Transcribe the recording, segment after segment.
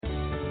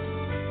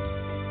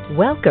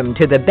Welcome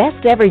to the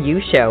Best Ever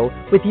You Show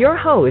with your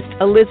host,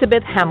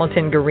 Elizabeth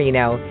Hamilton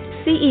Garino,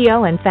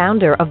 CEO and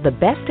founder of the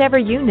Best Ever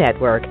You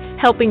Network,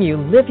 helping you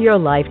live your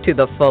life to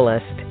the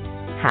fullest.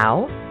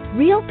 How?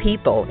 Real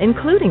people,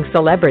 including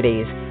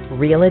celebrities,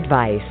 real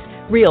advice,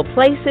 real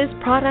places,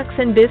 products,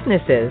 and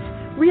businesses,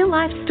 real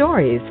life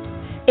stories.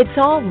 It's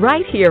all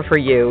right here for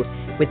you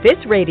with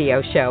this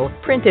radio show,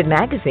 printed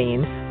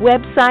magazine,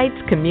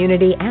 websites,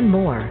 community, and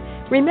more.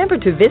 Remember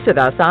to visit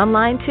us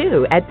online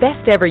too at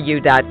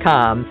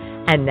besteveryou.com.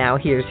 And now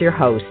here's your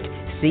host,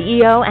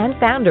 CEO and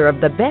founder of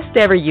the Best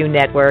Ever You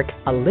Network,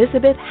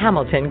 Elizabeth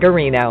Hamilton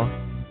Garino.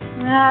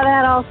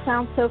 That all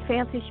sounds so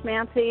fancy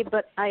schmancy,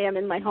 but I am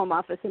in my home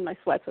office in my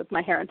sweats with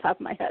my hair on top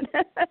of my head.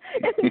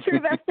 In true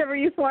Best Ever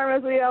You form,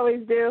 as we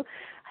always do.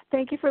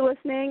 Thank you for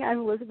listening. I'm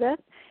Elizabeth,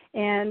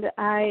 and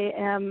I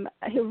am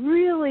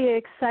really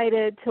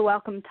excited to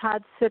welcome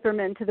Todd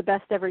Cipperman to the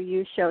Best Ever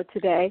You show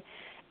today.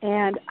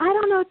 And I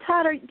don't know,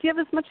 Todd, do you have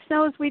as much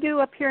snow as we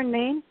do up here in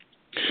Maine?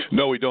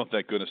 No, we don't,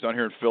 thank goodness. Down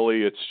here in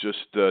Philly, it's just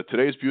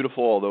today's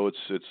beautiful, although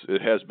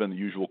it has been the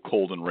usual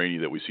cold and rainy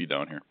that we see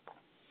down here.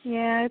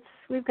 Yeah,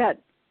 we got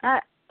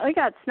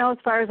snow as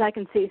far as I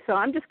can see, so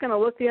I'm just going to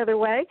look the other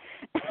way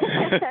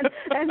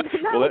and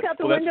not look out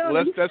the window.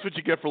 That's what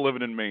you get for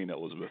living in Maine,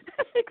 Elizabeth.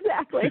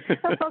 Exactly.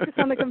 I'll focus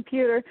on the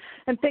computer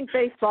and think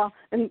baseball.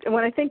 And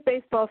when I think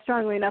baseball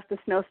strongly enough, the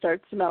snow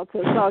starts to melt, so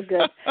it's all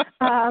good.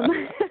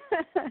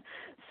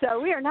 So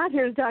we are not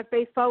here to talk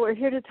baseball. We're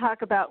here to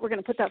talk about, we're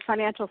going to put that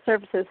financial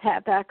services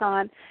hat back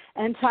on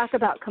and talk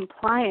about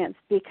compliance,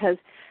 because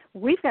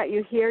we've got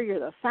you here.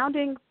 You're the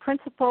founding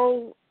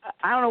principal,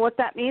 I don't know what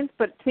that means,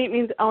 but to me it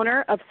means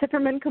owner of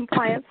Cipperman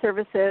Compliance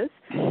Services.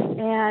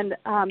 And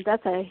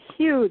that's a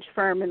huge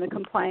firm in the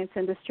compliance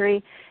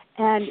industry.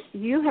 And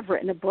you have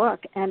written a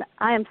book, and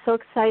I am so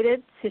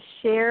excited to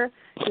share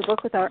your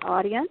book with our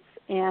audience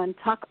and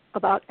talk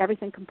about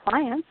everything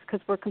compliance, because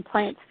we're a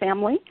compliance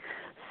family.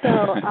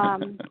 So,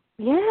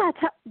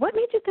 what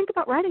made you think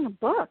about writing a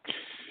book?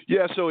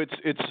 Yeah, so it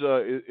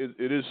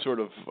is sort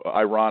of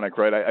ironic,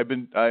 right?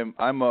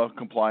 I'm a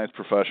compliance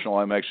professional.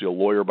 I'm actually a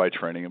lawyer by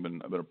training. I've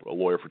been a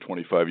lawyer for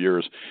 25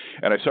 years,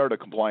 and I started a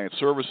compliance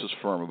services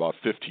firm about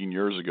 15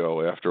 years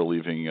ago after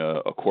leaving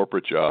a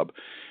corporate job.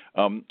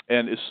 And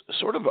it's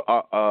sort of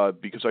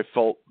because I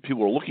felt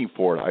people were looking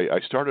for it.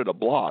 I started a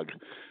blog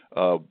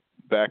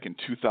back in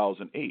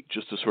 2008,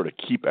 just to sort of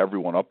keep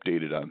everyone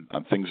updated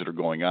on things that are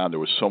going on. There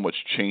was so much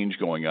change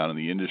going on in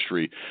the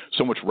industry,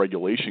 so much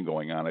regulation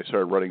going on. I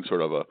started writing sort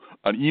of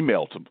an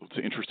email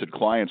to interested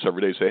clients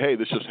every day, say, hey,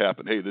 this just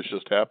happened. Hey, this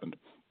just happened.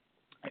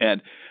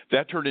 And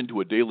that turned into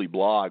a daily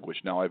blog,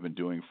 which now I've been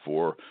doing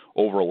for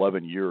over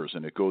 11 years.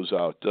 And it goes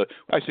out, when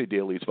I say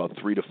daily, it's about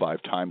 3 to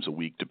 5 times a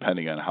week,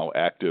 depending on how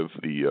active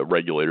the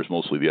regulators,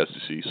 mostly the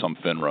SEC, some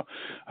FINRA,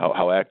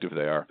 how active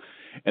they are.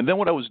 And then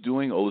what I was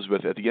doing,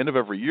 Elizabeth, at the end of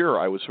every year,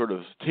 I would sort of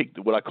take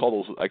what I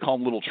call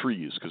them little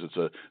trees, because it's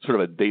a sort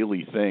of a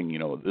daily thing,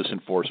 this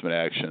enforcement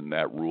action,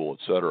 that rule,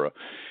 et cetera.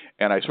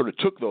 And I sort of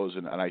took those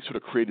and I sort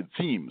of created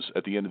themes.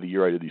 At the end of the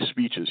year, I did these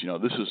speeches.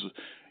 This is,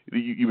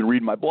 you've been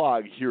reading my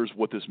blog. Here's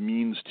what this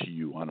means to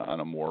you on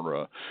a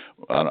more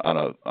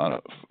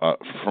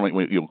from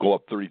when you'll go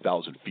up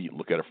 30,000 feet and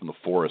look at it from the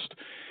forest.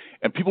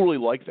 And people really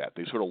like that.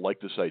 They sort of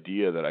like this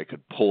idea that I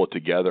could pull it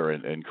together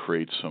and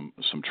create some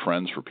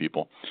trends for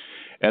people.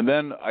 And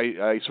then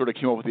I sort of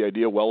came up with the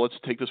idea, well, let's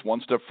take this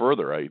one step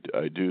further. I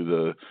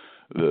do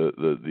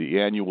the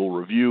annual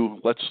review.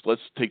 Let's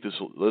take this.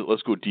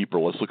 Let's go deeper.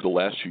 Let's look at the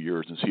last few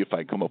years and see if I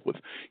can come up with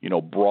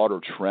broader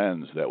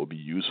trends that would be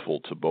useful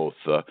to both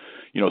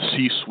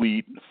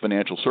C-suite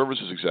financial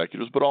services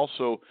executives, but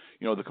also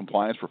the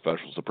compliance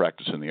professionals to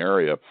practice in the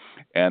area.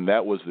 And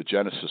that was the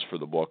genesis for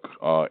the book.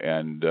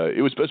 And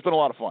it's been a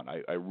lot of fun.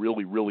 I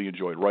really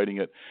enjoyed writing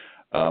it.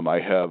 I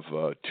have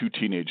 2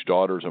 teenage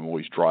daughters. I'm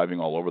always driving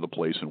all over the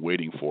place and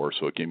waiting for,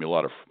 so it gave me a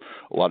lot of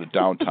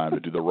downtime to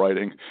do the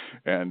writing,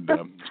 and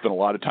spent a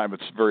lot of time at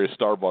various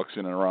Starbucks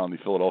in and around the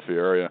Philadelphia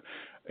area,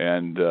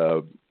 and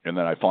then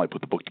I finally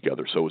put the book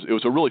together. So it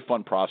was a really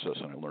fun process,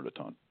 and I learned a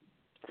ton.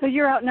 So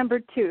you're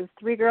outnumbered too.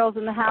 3 girls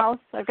in the house.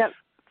 I've got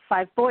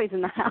 5 boys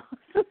in the house.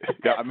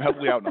 Yeah, I'm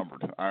heavily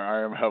outnumbered. I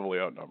am heavily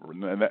outnumbered,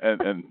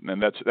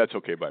 and that's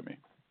okay by me.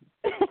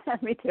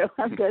 Me too.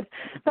 I'm good.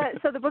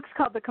 But so the book's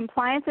called The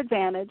Compliance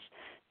Advantage: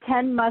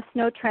 10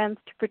 Must-Know Trends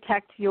to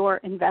Protect Your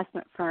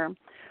Investment Firm.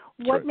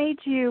 What made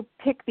you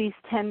pick these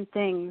 10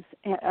 things?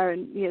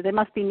 They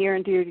must be near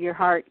and dear to your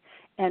heart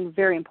and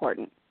very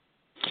important.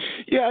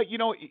 Yeah,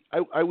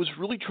 I was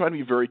really trying to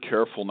be very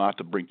careful not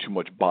to bring too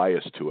much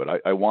bias to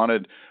it. I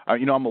wanted,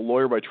 I'm a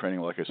lawyer by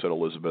training, like I said,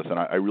 Elizabeth, and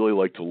I really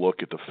like to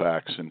look at the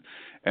facts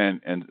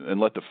and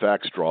let the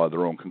facts draw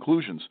their own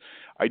conclusions.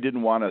 I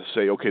didn't want to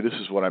say, okay, this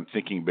is what I'm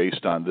thinking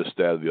based on this,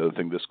 that, or the other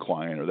thing, this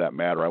client or that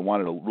matter. I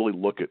wanted to really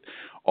look at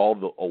all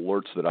the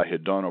alerts that I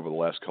had done over the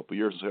last couple of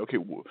years and say, okay,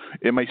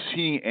 am I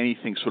seeing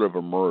anything sort of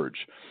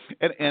emerge?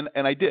 And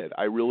I did.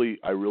 I really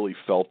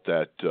felt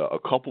that a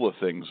couple of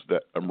things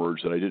that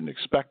emerged that I didn't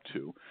expect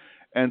to.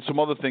 and some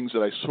other things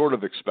that I sort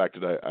of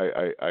expected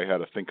I had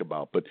to think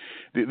about. But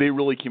they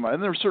really came out.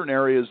 And there are certain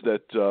areas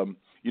that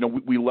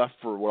we left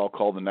for what I'll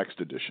call the next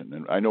edition.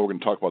 And I know we're going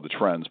to talk about the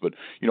trends, but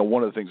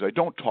one of the things I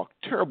don't talk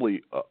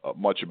terribly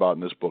much about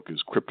in this book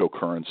is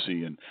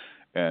cryptocurrency and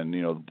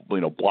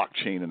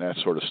blockchain and that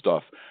sort of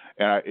stuff.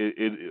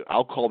 And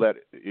I'll call that,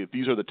 if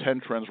these are the 10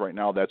 trends right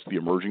now, that's the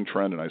emerging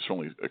trend, and I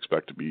certainly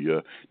expect to be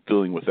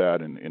dealing with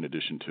that in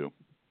addition to.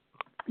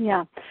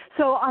 Yeah.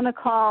 So on the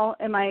call,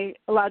 am I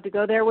allowed to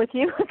go there with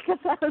you? Because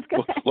I was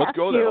going to let's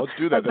go there. Let's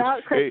do that.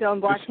 About crypto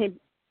and blockchain.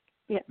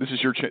 Yeah. This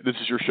is your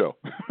show.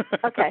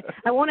 Okay.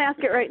 I won't ask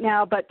it right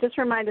now, but just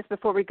remind us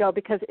before we go,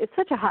 because it's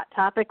such a hot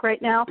topic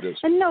right now, it is.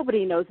 And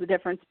nobody knows the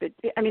difference. But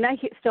I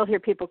still hear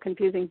people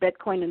confusing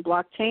Bitcoin and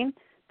blockchain.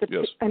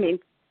 Yes.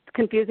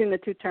 Confusing the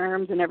two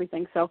terms and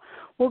everything. So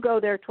we'll go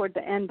there toward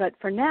the end. But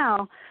for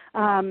now,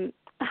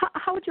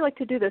 how would you like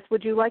to do this?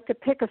 Would you like to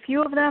pick a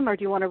few of them, or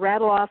do you want to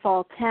rattle off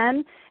all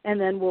 10, and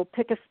then we'll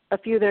pick a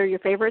few that are your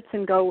favorites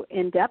and go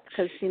in depth?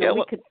 Because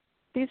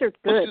these are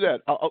good. Let's do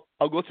that.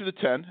 I'll go through the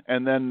 10,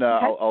 and then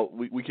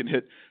we can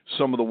hit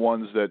some of the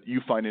ones that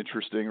you find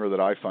interesting or that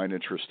I find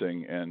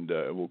interesting, and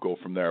we'll go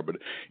from there. But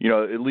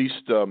at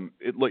least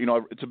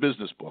it's a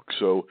business book,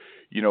 so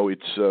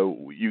it's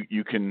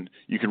you can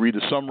read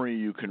the summary,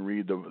 you can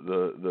read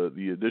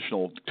the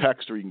additional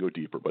text, or you can go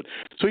deeper. But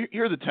so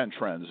here are the 10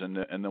 trends, and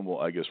then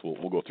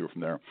we'll go through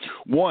from there.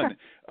 One,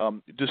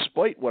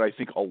 despite what I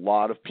think a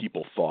lot of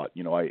people thought,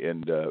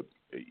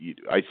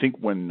 I think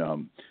when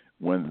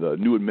the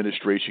new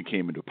administration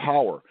came into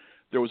power,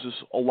 there was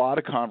a lot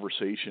of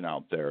conversation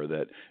out there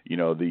that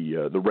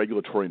the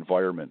regulatory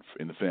environment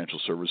in the financial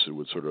services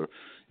would sort of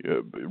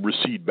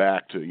recede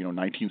back to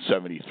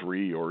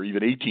 1973 or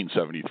even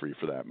 1873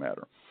 for that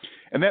matter,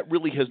 and that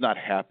really has not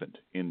happened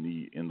in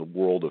the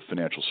world of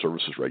financial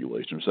services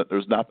regulation.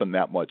 There's not been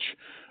that much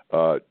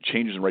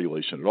changes in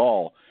regulation at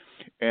all,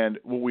 and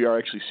what we are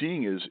actually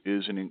seeing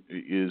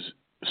is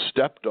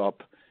stepped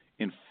up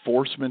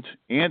enforcement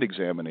and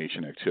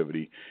examination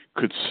activity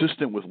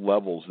consistent with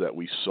levels that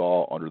we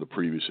saw under the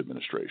previous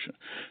administration.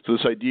 So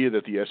this idea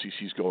that the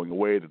SEC is going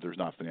away, that there's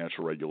not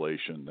financial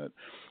regulation, that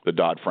the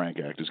Dodd-Frank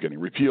Act is getting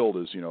repealed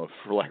is,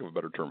 for lack of a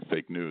better term,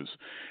 fake news,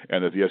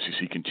 and that the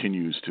SEC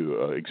continues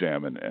to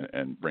examine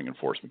and bring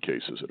enforcement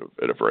cases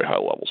at a very high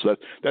level. So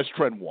that's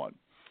trend one.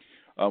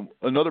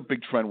 Another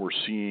big trend we're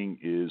seeing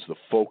is the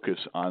focus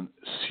on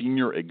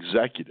senior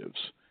executives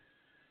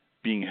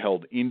being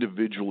held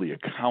individually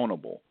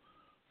accountable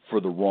for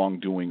the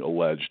wrongdoing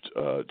alleged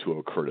to have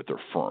occurred at their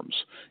firms.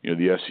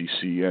 The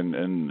SEC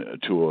and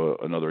to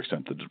another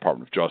extent the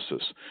Department of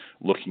Justice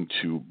looking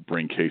to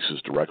bring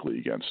cases directly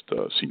against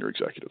senior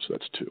executives.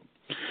 That's two.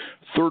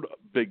 Third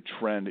big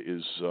trend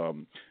is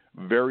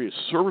various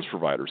service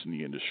providers in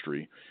the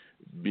industry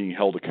being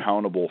held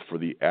accountable for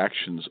the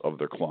actions of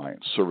their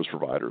clients. Service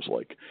providers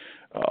like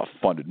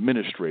fund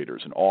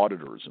administrators and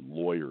auditors and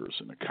lawyers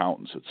and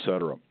accountants, et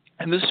cetera.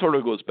 And this sort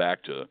of goes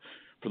back to,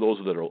 for those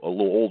that are a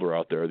little older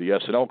out there, the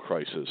S&L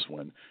crisis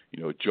when,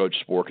 Judge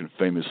Sporkin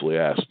famously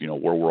asked,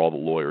 where were all the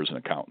lawyers and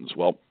accountants?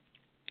 Well,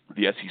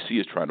 the SEC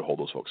is trying to hold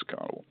those folks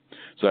accountable.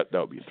 So that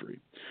would be 3.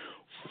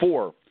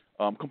 4,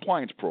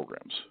 compliance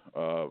programs.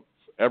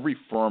 Every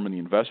firm in the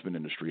investment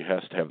industry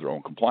has to have their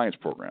own compliance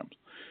programs.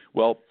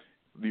 Well,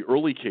 the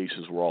early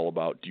cases were all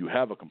about, do you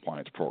have a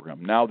compliance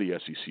program? Now the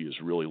SEC is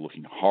really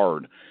looking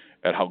hard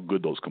at how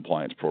good those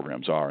compliance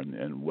programs are,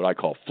 and what I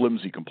call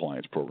flimsy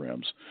compliance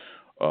programs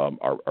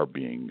are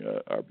being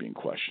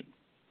questioned.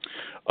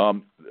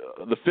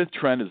 The 5th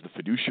trend is the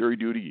fiduciary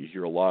duty. You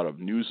hear a lot of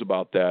news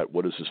about that.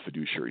 What is this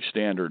fiduciary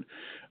standard?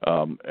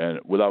 And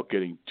without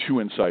getting too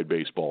inside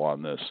baseball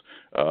on this,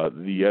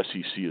 the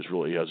SEC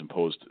has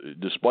imposed,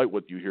 despite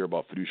what you hear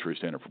about fiduciary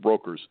standard for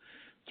brokers,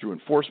 through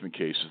enforcement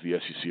cases, the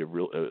SEC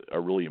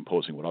are really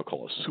imposing what I'll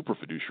call a super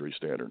fiduciary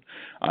standard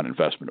on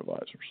investment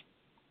advisors.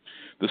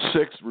 The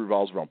 6th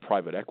revolves around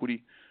private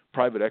equity.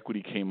 Private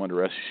equity came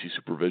under SEC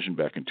supervision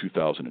back in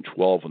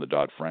 2012 when the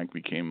Dodd-Frank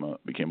became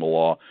a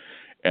law,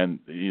 and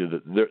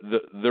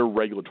their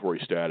regulatory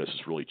status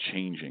is really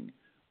changing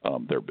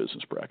their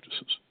business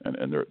practices,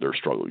 and they're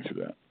struggling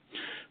through that.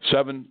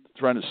 7th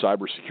trend is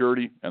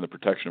cybersecurity and the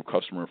protection of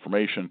customer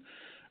information.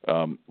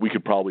 We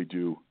could probably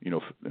do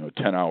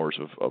 10 hours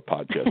of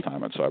podcast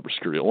time on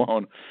cybersecurity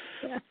alone.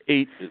 Yeah.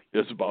 8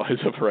 is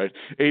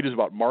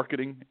about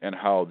marketing and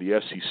how the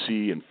SEC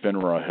and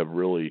FINRA have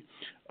really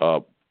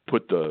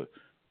put the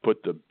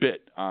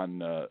bit on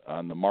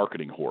the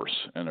marketing horse,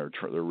 and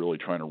they're really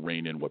trying to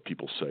rein in what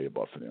people say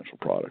about financial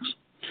products.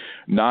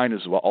 9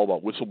 is all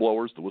about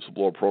whistleblowers. The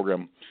whistleblower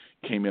program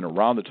came in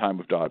around the time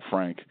of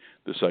Dodd-Frank,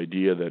 this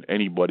idea that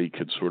anybody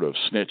could sort of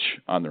snitch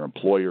on their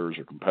employers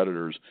or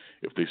competitors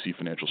if they see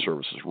financial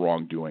services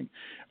wrongdoing.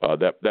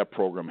 That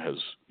program has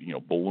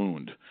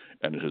ballooned,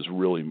 and it has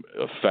really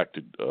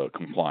affected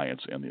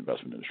compliance and the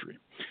investment industry.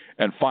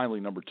 And finally,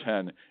 number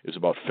 10 is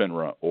about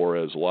FINRA, or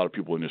as a lot of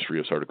people in the industry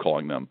have started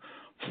calling them,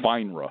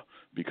 FINRA,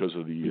 because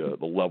of the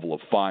level of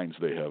fines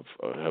they have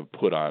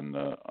put on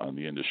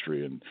the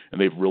industry, and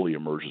they've really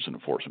emerged as an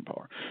enforcement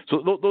power.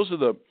 So those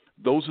are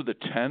those are the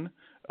 10.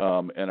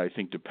 And I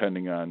think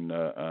depending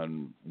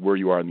on where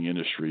you are in the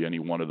industry, any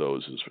one of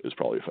those is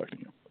probably affecting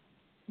you.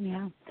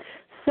 Yeah.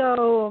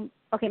 So,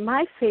 okay,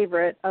 my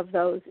favorite of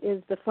those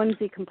is the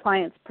flimsy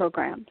compliance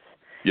programs.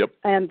 Yep.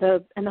 And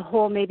the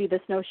whole, maybe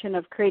this notion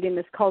of creating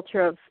this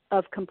culture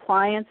of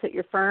compliance at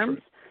your firms.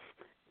 Right.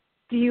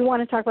 Do you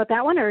want to talk about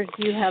that one, or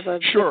do you have a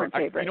different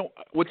favorite?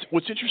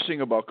 What's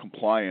interesting about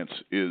compliance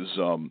is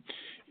the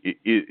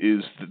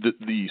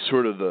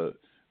sort of the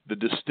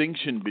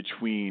distinction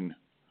between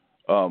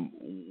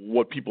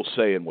what people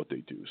say and what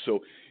they do.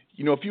 So,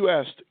 if you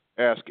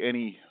ask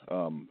any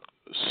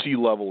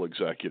C-level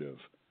executive,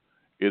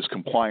 is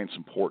compliance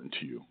important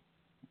to you?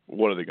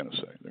 What are they going to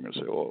say? They're going to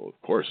say, "Well,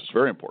 of course, it's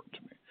very important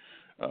to me.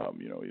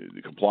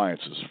 The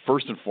compliance is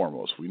first and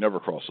foremost. We never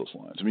cross those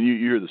lines." I mean, you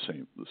hear the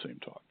same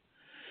talk.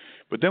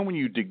 But then when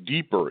you dig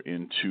deeper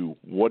into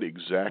what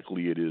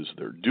exactly it is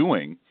they're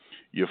doing,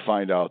 you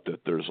find out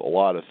that there's a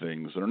lot of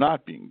things that are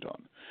not being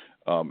done.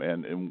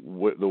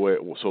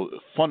 So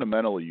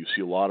fundamentally, you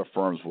see a lot of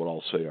firms, what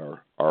I'll say,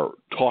 are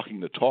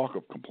talking the talk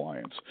of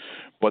compliance,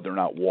 but they're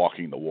not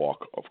walking the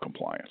walk of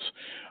compliance.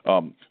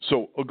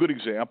 So a good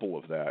example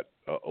of that,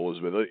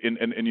 Elizabeth, and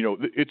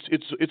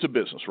it's a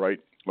business, right?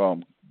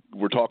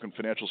 We're talking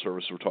financial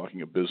services, we're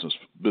talking a business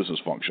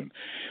function,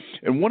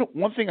 and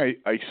one thing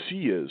I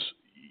see is,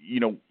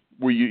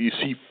 where you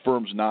see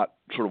firms not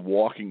sort of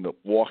walking the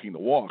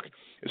walk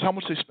is how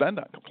much they spend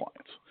on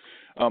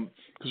compliance.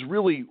 Because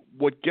really,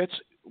 what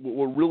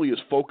really is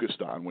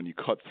focused on when you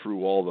cut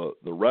through all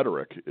the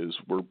rhetoric is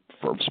where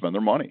firms spend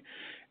their money.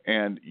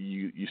 And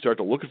you start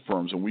to look at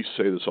firms, and we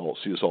see this all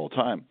the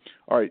time.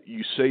 All right,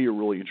 you say you're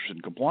really interested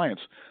in compliance.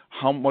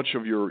 How much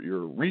of your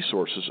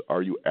resources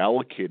are you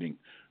allocating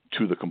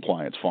to the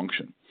compliance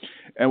function?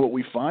 And what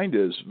we find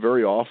is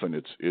very often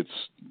it's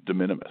de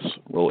minimis,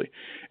 really.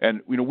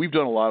 And we've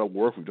done a lot of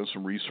work. We've done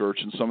some research,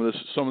 and some of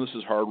this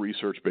is hard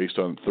research based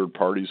on third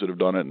parties that have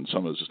done it, and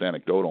some of it is just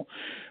anecdotal.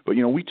 But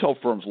we tell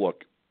firms,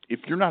 look, if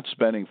you're not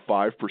spending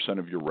 5%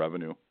 of your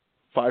revenue,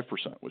 5%,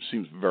 which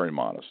seems very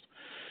modest,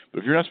 but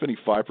if you're not spending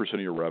 5% of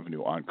your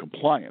revenue on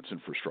compliance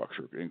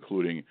infrastructure,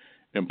 including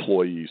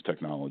employees,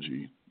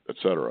 technology, et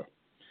cetera,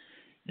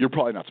 you're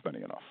probably not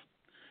spending enough.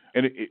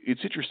 And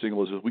it's interesting,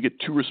 Elizabeth, we get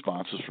two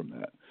responses from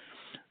that.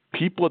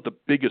 People at the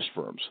biggest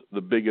firms,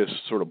 the biggest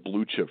sort of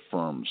blue chip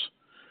firms,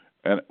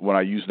 and when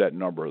I use that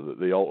number,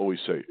 they all always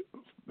say,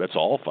 "That's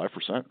all,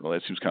 5%? Well,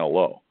 that seems kind of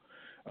low."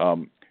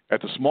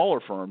 At the smaller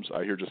firms,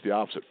 I hear just the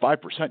opposite.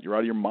 5%, you're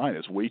out of your mind.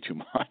 It's way too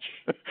much.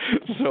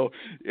 So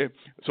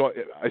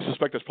I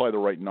suspect that's probably the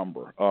right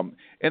number.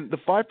 And the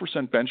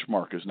 5%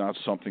 benchmark is not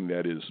something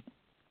that is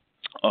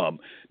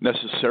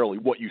necessarily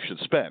what you should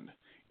spend.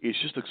 It's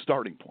just a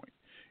starting point.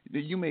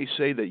 You may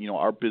say that,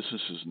 our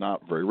business is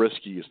not very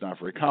risky, it's not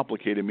very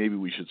complicated, maybe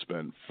we should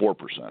spend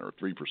 4% or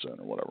 3%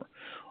 or whatever.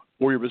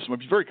 Or your business might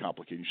be very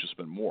complicated, you should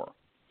spend more.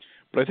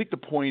 But I think the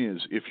point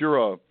is, if you're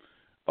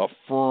a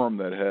firm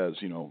that has,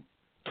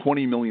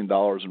 $20 million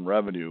in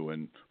revenue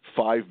and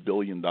 $5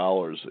 billion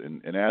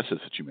in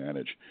assets that you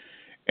manage,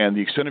 and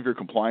the extent of your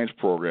compliance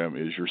program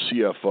is your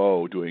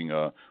CFO doing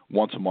a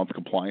once-a-month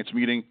compliance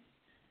meeting,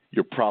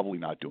 you're probably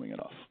not doing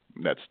enough.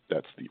 That's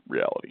the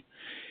reality.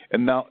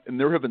 And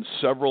there have been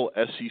several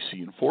SEC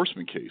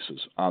enforcement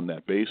cases on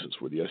that basis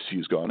where the SEC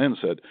has gone in and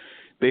said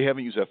they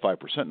haven't used that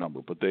 5%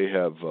 number, but they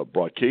have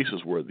brought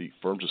cases where the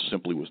firm just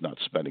simply was not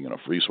spending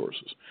enough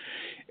resources.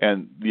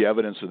 And the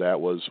evidence of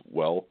that was,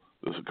 well,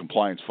 the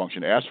compliance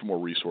function asked for more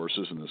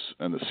resources,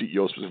 and the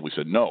CEO specifically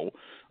said no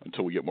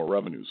until we get more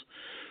revenues.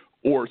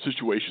 Or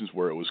situations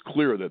where it was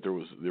clear that there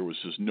was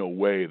just no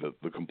way that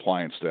the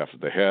compliance staff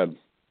that they had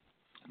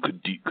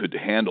could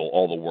handle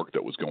all the work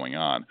that was going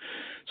on.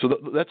 So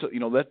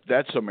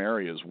that's some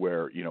areas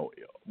where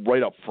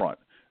right up front,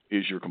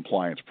 is your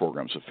compliance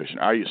program sufficient?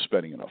 Are you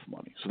spending enough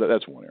money? So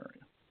that's one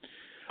area.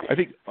 I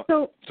think.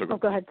 Go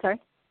ahead. Sorry.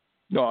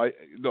 No, I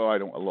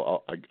don't.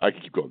 I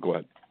can keep going. Go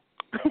ahead.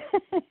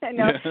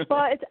 No. Well,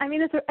 I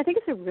think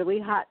it's a really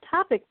hot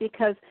topic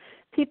because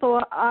people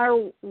are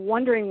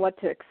wondering what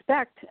to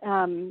expect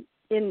in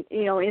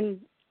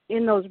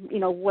those,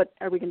 what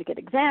are we going to get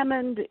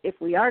examined? If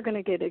we are going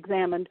to get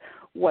examined,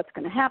 what's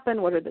going to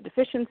happen? What are the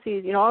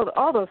deficiencies?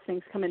 All those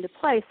things come into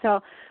play. So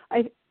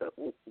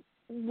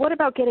what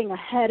about getting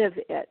ahead of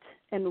it?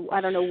 And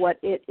I don't know what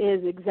it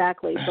is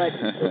exactly, but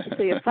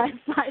so you have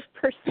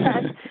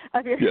 5%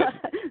 of your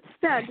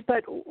spend.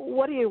 But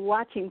what are you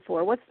watching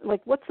for?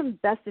 What's some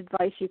best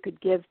advice you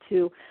could give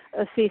to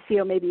a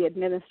CCO maybe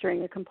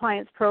administering a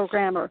compliance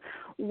program, or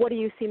what do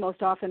you see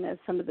most often as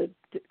some of the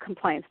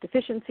compliance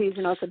deficiencies?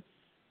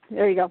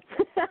 There you go.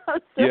 I'll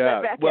throw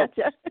that back at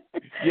you.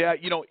 Yeah,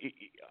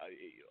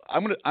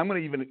 I'm gonna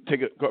even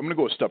take it. I'm gonna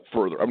go a step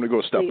further. I'm gonna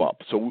go a step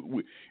up.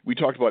 So we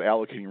talked about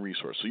allocating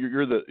resources. So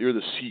you're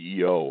the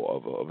CEO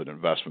of an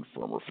investment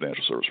firm or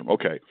financial service firm.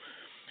 Okay,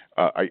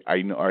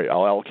 I know. All right,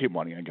 I'll allocate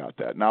money. I got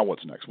that. Now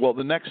what's next? Well,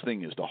 the next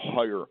thing is to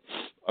hire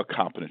a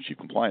competent chief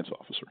compliance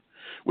officer,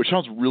 which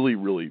sounds really,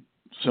 really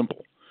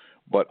simple.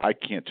 But I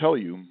can't tell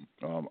you.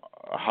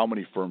 how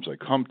many firms that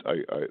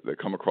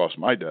come across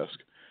my desk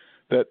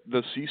that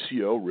the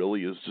CCO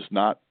really is just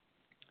not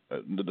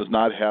does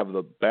not have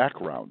the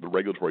background, the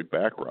regulatory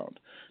background,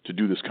 to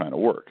do this kind of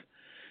work.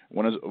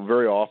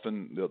 Very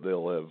often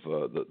they'll have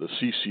the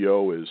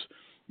CCO is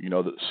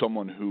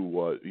someone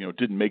who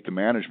didn't make the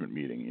management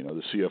meeting.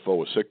 The CFO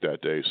was sick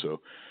that day,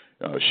 so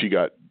she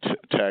got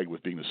tagged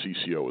with being the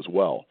CCO as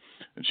well,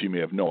 and she may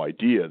have no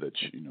idea that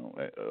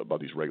about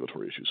these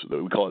regulatory issues.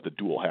 So we call it the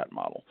dual hat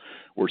model,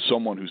 where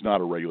someone who's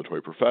not a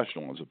regulatory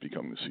professional ends up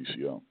becoming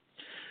the CCO.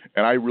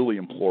 And I really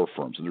implore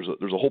firms, and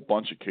there's a whole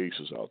bunch of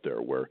cases out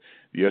there where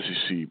the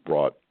SEC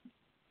brought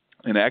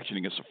an action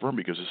against a firm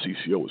because the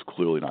CCO was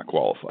clearly not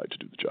qualified to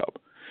do the job.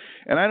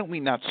 And I don't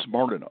mean not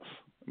smart enough.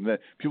 I mean,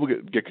 people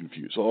get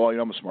confused. Oh,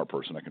 I'm a smart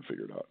person, I can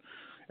figure it out.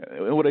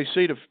 And what I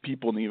say to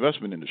people in the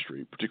investment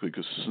industry, particularly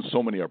because since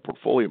so many are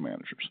portfolio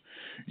managers,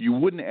 you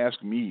wouldn't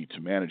ask me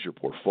to manage your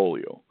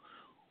portfolio.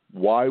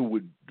 Why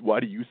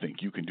do you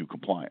think you can do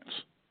compliance?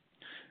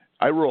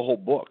 I wrote a whole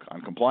book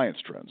on compliance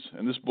trends,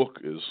 and this book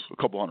is a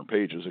couple hundred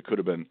pages. It could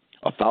have been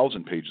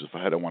 1,000 pages if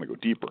I want to go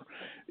deeper.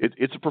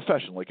 It's a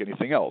profession like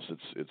anything else.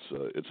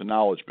 It's a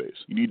knowledge base.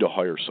 You need to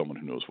hire someone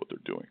who knows what they're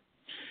doing.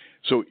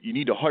 So you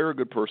need to hire a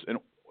good person,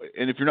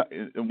 and if you're not,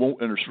 and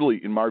there's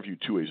really, in my view,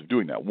 two ways of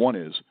doing that. One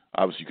is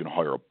obviously you can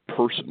hire a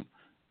person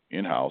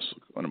in-house,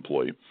 an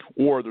employee,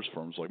 or there's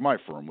firms like my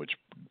firm which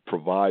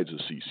provides a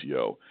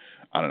CCO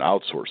on an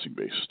outsourcing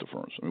basis to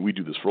firms. I mean, we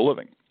do this for a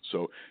living,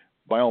 so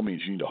by all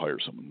means, you need to hire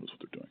someone who knows what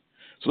they're doing.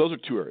 So those are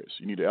two areas.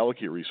 You need to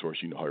allocate resource.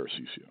 You need to hire a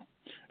CCO.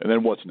 And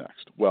then what's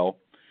next? Well,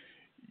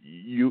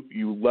 you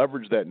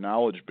leverage that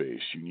knowledge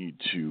base. You need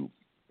to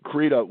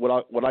create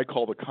what I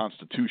call the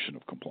constitution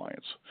of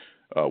compliance,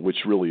 which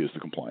really is the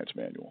compliance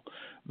manual.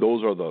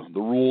 Those are the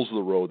rules of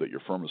the road that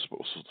your firm is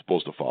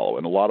supposed to follow,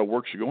 and a lot of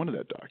work should go into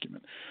that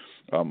document.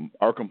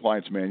 Our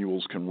compliance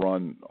manuals can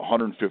run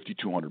 150,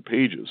 200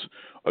 pages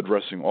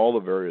addressing all the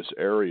various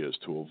areas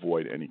to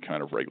avoid any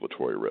kind of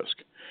regulatory risk.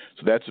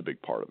 So that's a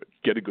big part of it.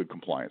 Get a good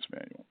compliance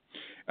manual.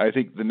 And I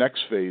think the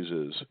next phase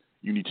is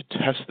you need to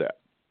test that.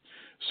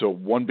 So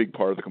one big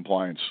part of the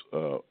compliance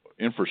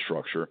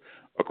infrastructure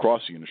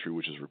across the industry,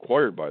 which is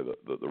required by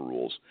the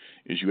rules,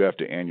 is you have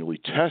to annually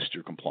test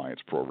your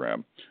compliance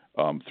program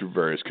through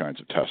various kinds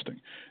of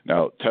testing.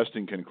 Now,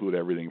 testing can include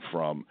everything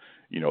from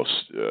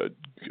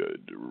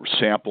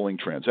sampling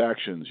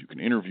transactions. You can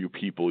interview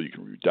people. You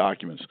can review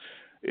documents.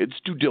 It's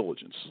due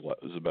diligence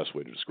is the best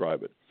way to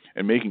describe it,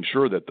 and making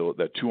sure that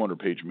that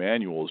 200-page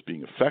manual is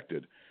being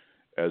effected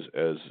as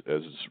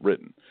it's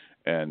written,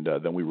 and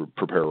then we would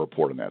prepare a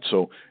report on that.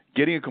 So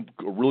getting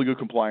a really good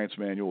compliance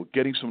manual,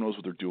 getting someone who knows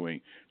what they're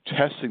doing,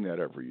 testing that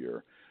every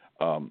year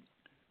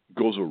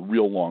goes a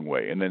real long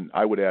way. And then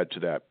I would add to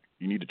that,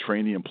 you need to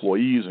train the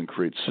employees and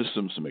create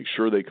systems to make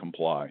sure they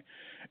comply.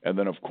 And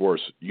then, of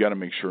course, you got to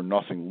make sure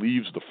nothing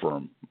leaves the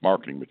firm,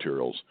 marketing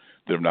materials,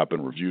 that have not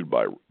been reviewed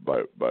by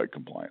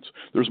compliance.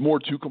 There's more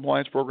to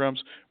compliance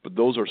programs, but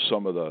those are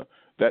some of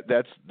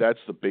that's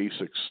the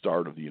basic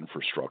start of the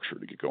infrastructure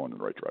to get going in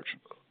the right direction.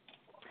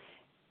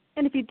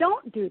 And if you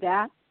don't do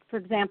that, for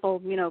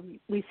example,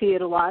 we see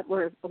it a lot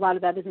where a lot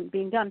of that isn't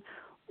being done.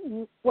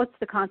 What's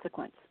the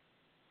consequence?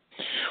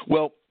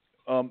 Well,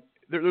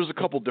 there's a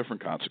couple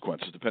different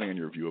consequences depending on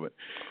your view of it.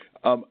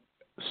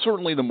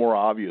 Certainly the more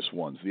obvious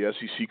ones, the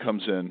SEC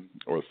comes in,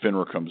 or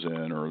FINRA comes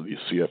in, or the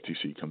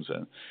CFTC comes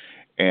in,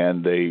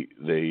 and they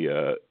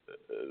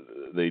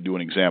do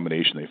an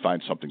examination. They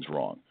find something's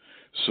wrong.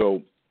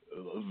 So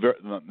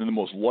in the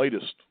most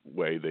lightest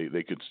way,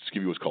 they could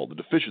give you what's called the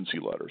deficiency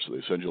letter. So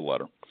they send you a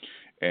letter,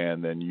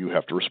 and then you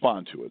have to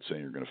respond to it, saying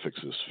you're going to fix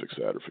this, fix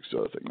that, or fix the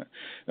other thing.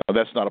 Now,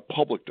 that's not a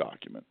public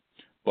document,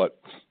 but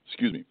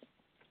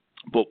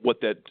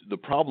the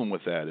problem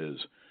with that is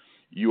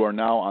you are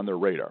now on their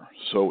radar.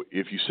 So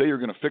if you say you're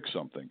going to fix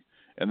something,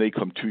 and they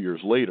come 2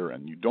 years later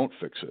and you don't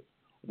fix it,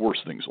 worse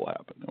things will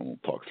happen, and we'll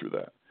talk through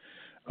that.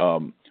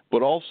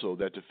 But also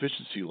that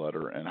deficiency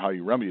letter and how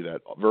you remedy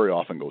that very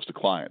often goes to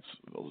clients.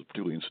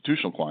 Particularly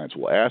institutional clients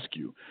will ask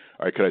you,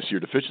 all right, could I see your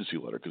deficiency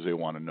letter? Because they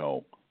want to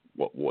know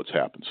what's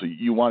happened. So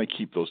you want to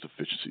keep those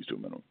deficiencies to a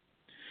minimum.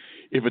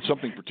 If it's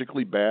something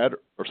particularly bad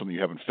or something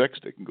you haven't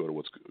fixed, it can go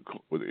to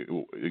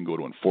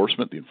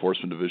enforcement. The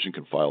enforcement division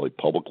can file a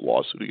public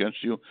lawsuit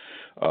against you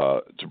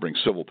to bring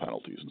civil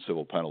penalties, and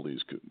civil penalties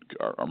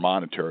are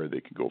monetary.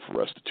 They can go for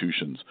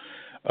restitutions.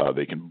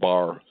 They can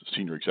bar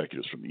senior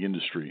executives from the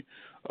industry.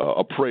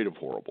 A parade of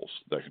horribles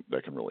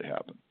that can really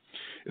happen.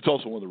 It's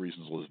also one of the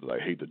reasons, Elizabeth, I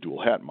hate the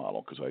dual hat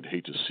model, because I'd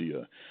hate to see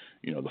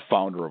the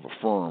founder of a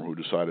firm who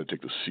decided to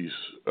take the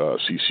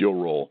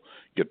CCO role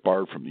get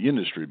barred from the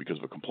industry because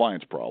of a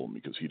compliance problem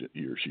because he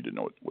or she didn't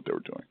know what they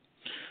were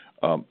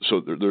doing.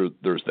 So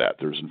there's that.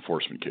 There's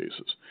enforcement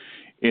cases.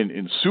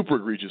 In super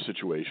egregious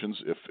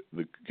situations, if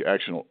the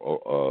action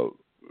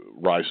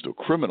rises to a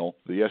criminal,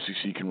 the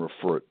SEC can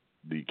refer it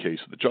the case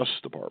of the Justice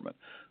Department,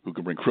 who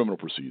can bring criminal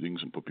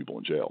proceedings and put people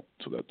in jail.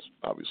 So that's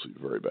obviously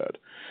very bad.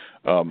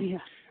 Yeah.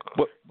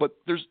 But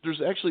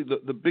there's actually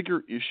the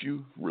bigger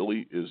issue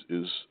really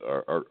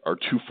are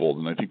twofold,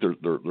 and I think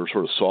they're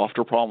sort of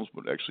softer problems,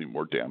 but actually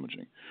more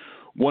damaging.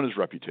 One is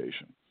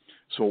reputation.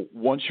 So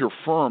once your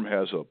firm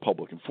has a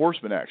public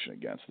enforcement action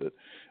against it,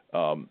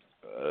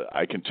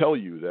 I can tell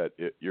you that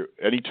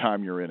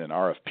anytime you're in an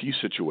RFP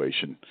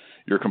situation,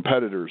 your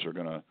competitors are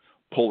going to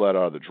pull that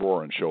out of the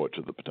drawer and show it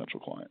to the potential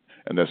client,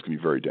 and that's going to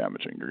be very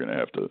damaging. You're going to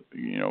have to,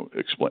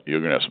 explain.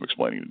 You're going to have some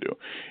explaining to do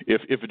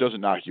if it doesn't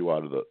knock you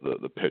out of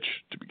the pitch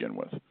to begin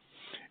with.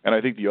 And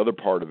I think the other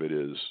part of it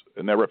is,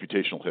 and that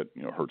reputational hit,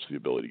 hurts the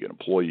ability to get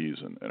employees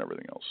and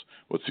everything else.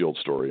 What's the old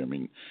story? I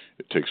mean,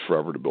 it takes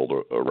forever to build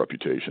a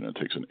reputation, and it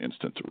takes an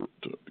instant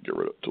to get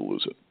rid of, to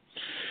lose it.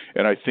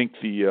 And I think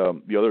the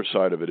other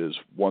side of it is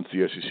once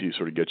the SEC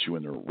sort of gets you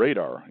in their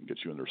radar and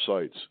gets you in their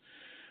sights,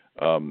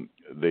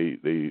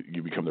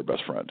 you become their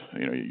best friend.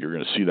 You're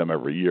going to see them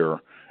every year.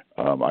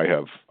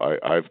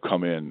 I've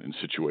come in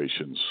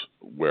situations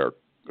where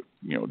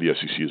the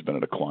SEC has been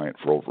at a client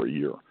for over a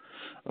year,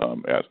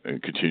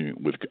 and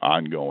continuing with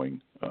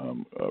ongoing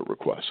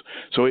requests.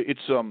 So it's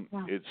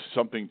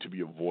something to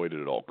be avoided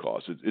at all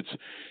costs. It's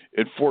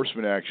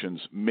enforcement actions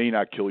may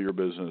not kill your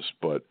business,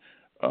 but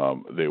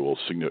they will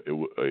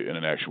in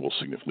an action will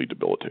significantly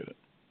debilitate it.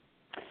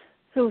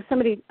 So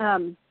somebody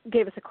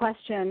gave us a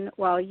question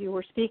while you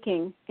were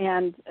speaking,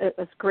 and it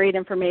was great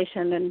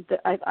information, and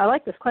I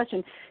like this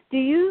question. Do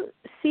you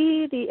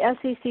see the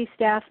SEC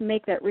staff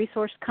make that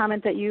resource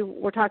comment that you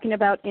were talking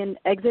about in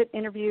exit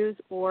interviews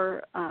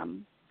or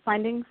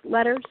findings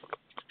letters,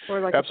 or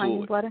like a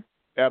findings letter?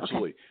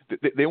 Absolutely.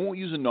 Okay. They won't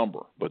use a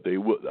number, but they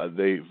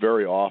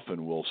very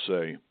often will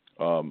say,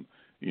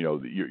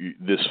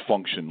 this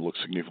function looks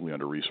significantly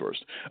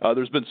under-resourced.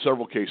 There's been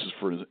several cases,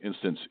 for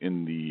instance,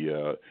 in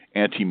the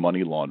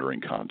anti-money laundering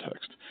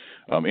context.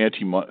 All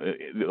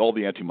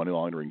the anti-money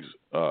laundering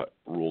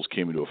rules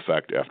came into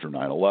effect after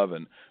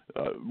 9/11,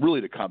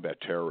 really to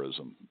combat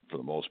terrorism for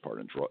the most part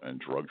and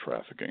drug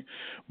trafficking.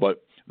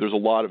 But there's a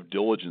lot of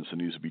diligence that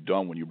needs to be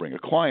done when you bring a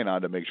client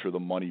on to make sure the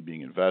money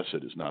being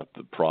invested is not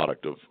the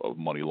product of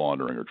money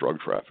laundering or drug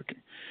trafficking.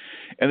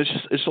 And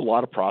it's a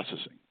lot of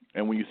processing.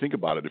 And when you think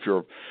about it, if you're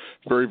a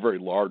very, very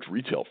large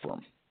retail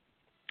firm,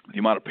 the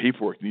amount of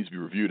paperwork that needs to be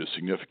reviewed is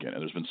significant.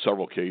 And there's been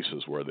several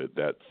cases where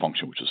that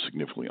function, which is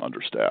significantly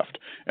understaffed,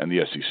 and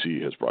the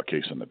SEC has brought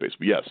cases on that basis.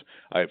 But yes,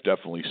 I have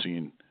definitely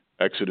seen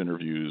exit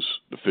interviews,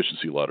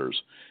 deficiency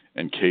letters,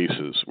 and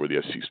cases where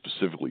the SEC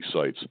specifically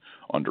cites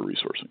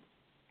under-resourcing.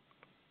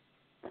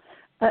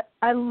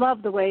 I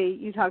love the way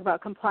you talk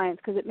about compliance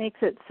because it makes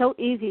it so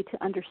easy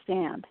to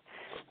understand.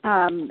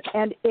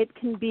 And it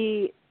can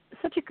be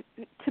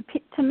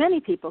to many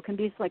people can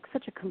be like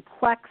such a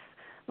complex,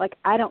 like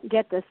I don't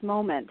get this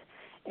moment.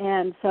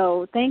 And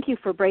so thank you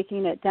for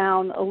breaking it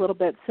down a little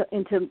bit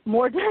into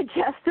more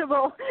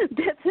digestible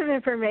bits of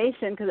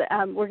information because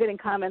we're getting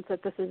comments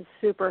that this is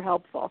super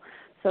helpful.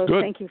 So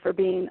Good. Thank you for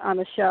being on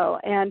the show.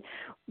 And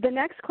the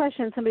next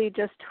question somebody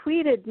just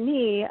tweeted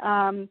me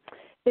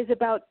is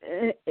about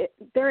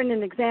they're in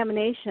an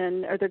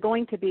examination, or they're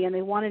going to be, and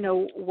they want to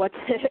know what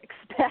to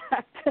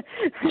expect.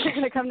 They're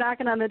going to come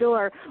knocking on the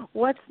door.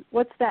 What's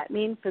that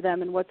mean for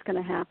them, and what's going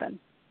to happen?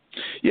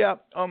 Yeah.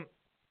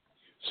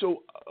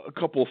 So a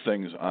couple of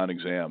things on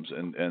exams,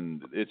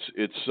 and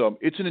it's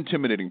an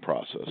intimidating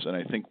process. And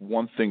I think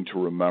one thing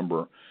to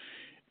remember,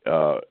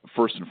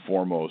 first and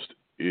foremost,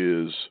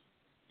 is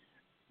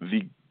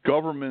the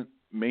government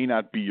may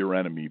not be your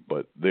enemy,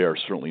 but they are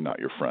certainly not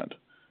your friend.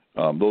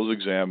 Those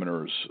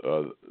examiners,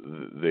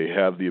 they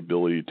have the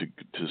ability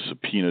to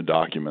subpoena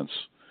documents.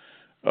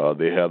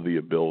 They have the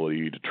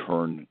ability to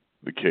turn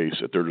the case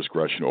at their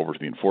discretion over to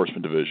the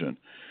Enforcement Division.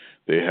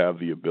 They have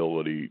the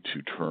ability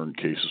to turn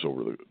cases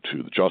over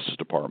to the Justice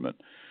Department.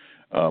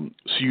 So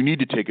you need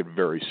to take it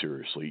very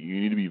seriously. You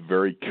need to be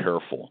very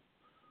careful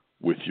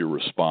with your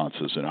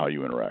responses and how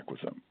you interact with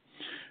them.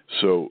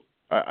 So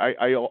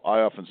I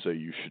often say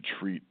you should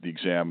treat the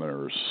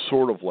examiners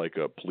sort of like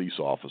a police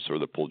officer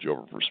that pulled you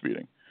over for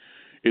speeding.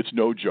 It's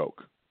no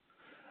joke.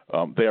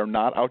 They are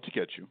not out to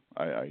get you.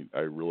 I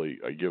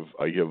give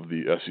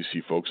the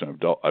SEC folks, and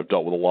I've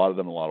dealt with a lot of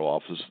them in a lot of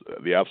offices,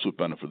 the absolute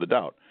benefit of the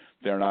doubt.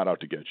 They are not out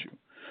to get you.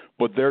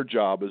 But their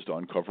job is to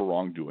uncover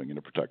wrongdoing and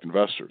to protect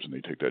investors, and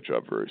they take that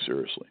job very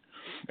seriously.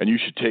 And you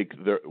should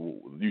take the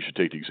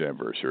exam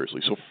very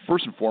seriously. So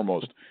first and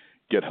foremost,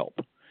 get help.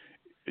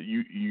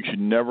 You should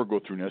never go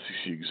through an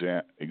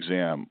SEC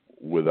exam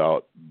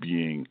without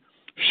being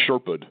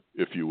sherped,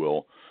 if you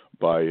will,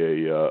 by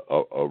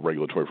a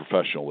regulatory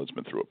professional that's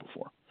been through it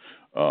before.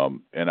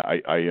 And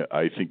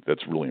I think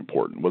that's really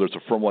important. Whether it's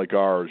a firm like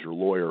ours, your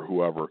lawyer,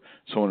 whoever,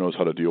 someone knows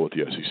how to deal with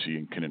the SEC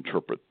and can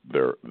interpret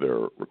their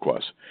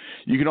requests.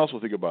 You can also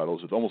think about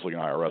it as almost like an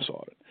IRS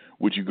audit.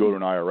 Would you go to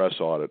an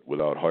IRS audit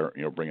without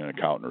bringing an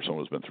accountant or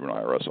someone who's been through an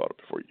IRS audit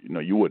before?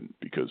 No, you wouldn't,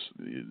 because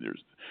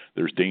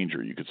there's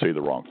danger. You could say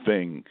the wrong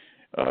thing.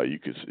 You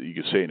could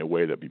say it in a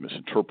way that'd be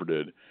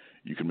misinterpreted.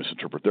 You can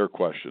misinterpret their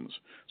questions.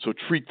 So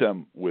treat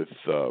them with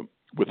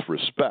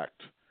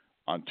respect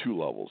on two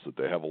levels, that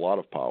they have a lot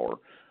of power,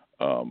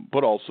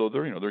 but also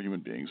they're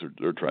human beings.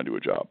 They're trying to do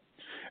a job.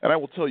 And I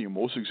will tell you,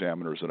 most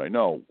examiners that I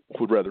know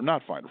would rather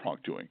not find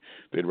wrongdoing.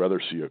 They'd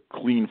rather see a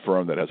clean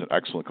firm that has an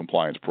excellent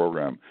compliance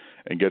program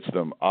and gets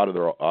them out of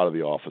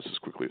the office as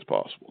quickly as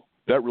possible.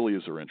 That really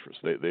is their interest.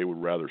 They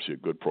would rather see a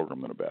good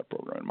program than a bad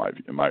program,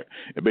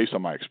 based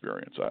on my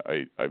experience.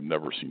 I've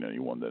never seen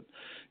anyone that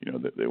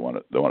that they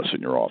want to sit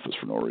in your office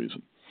for no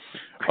reason.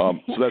 So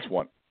that's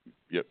one.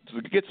 Yeah,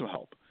 so get some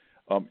help.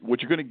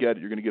 What you're going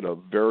to get a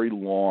very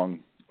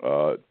long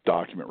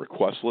document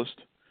request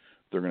list.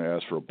 They're going to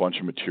ask for a bunch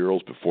of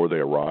materials before they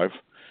arrive.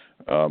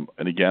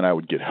 And again, I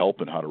would get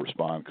help in how to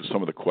respond, because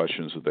some of the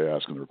questions that they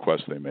ask and the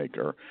requests they make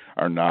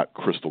are not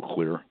crystal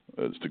clear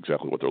as to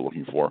exactly what they're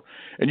looking for.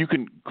 And you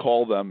can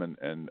call them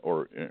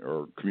or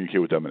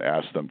communicate with them and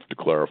ask them to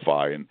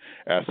clarify and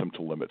ask them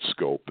to limit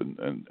scope and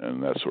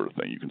that sort of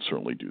thing. You can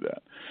certainly do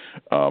that.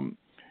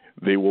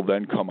 They will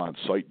then come on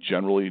site.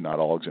 Generally, not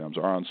all exams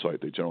are on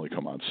site. They generally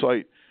come on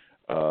site.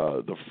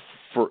 The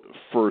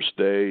first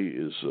day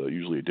is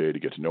usually a day to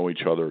get to know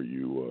each other.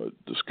 You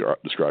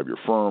describe your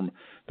firm.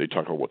 They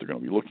talk about what they're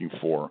going to be looking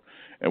for.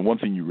 And one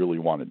thing you really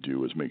want to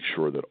do is make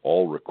sure that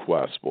all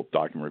requests, both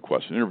document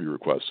requests and interview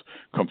requests,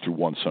 come through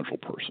one central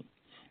person.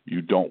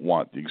 You don't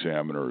want the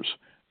examiners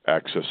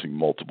accessing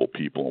multiple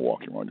people and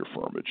walking around your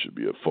firm. It should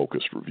be a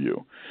focused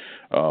review.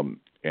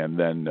 And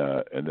then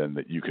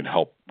that you can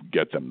help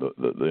get them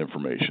the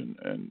information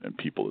and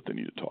people that they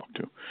need to talk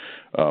to.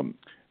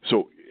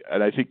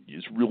 And I think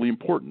it's really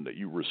important that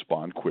you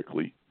respond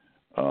quickly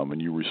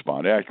and you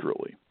respond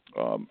accurately.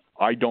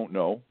 I don't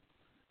know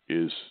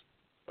is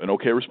an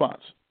okay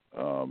response.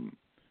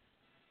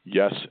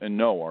 Yes and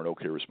no are an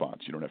okay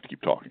response. You don't have to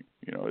keep talking.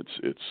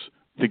 It's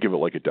think of it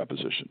like a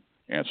deposition.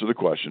 Answer the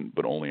question,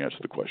 but only answer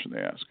the question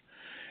they ask.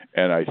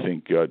 And I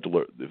think if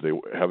they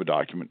have a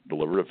document,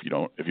 deliver it.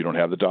 If you don't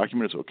have the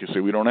document, it's okay. Say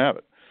we don't have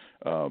it.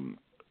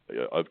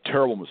 A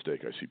terrible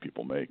mistake I see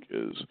people make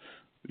is,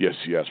 yes,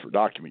 you ask for a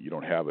document, you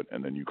don't have it,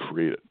 and then you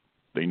create it.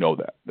 They know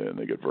that, and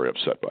they get very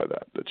upset by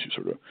that you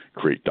sort of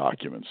create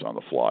documents on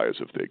the fly as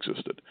if they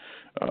existed.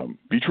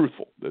 Be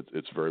truthful.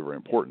 It's very, very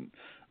important.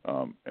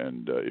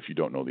 And if you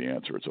don't know the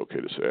answer, it's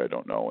okay to say, I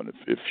don't know. And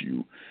if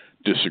you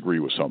disagree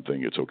with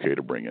something, it's okay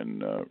to bring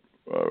in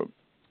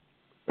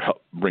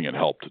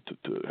help to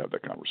have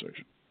that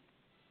conversation.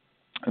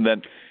 And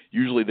then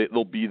usually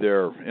they'll be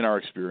there, in our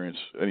experience,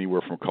 anywhere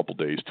from a couple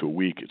days to a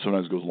week. It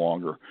sometimes goes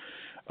longer.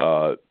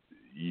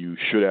 You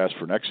should ask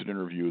for an exit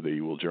interview.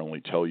 They will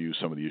generally tell you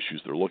some of the issues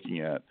they're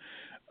looking at.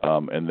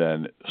 And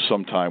then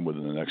sometime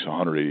within the next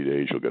 180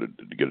 days, you'll get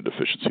a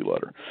deficiency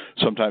letter.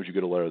 Sometimes you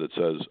get a letter that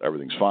says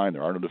everything's fine,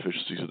 there are no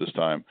deficiencies at this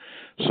time.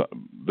 So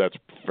that's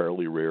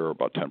fairly rare.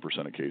 About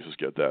 10% of cases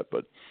get that,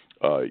 but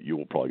you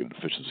will probably get a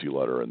deficiency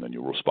letter, and then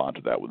you'll respond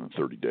to that within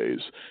 30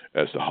 days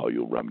as to how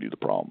you'll remedy the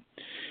problem.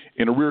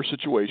 In a rare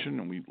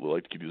situation, and we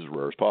like to keep these as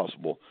rare as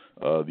possible,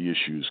 the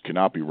issues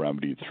cannot be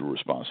remedied through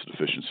response to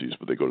deficiencies,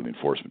 but they go to the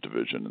enforcement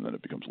division, and then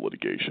it becomes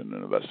litigation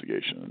and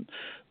investigation, and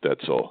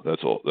that's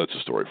a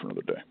story for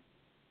another day.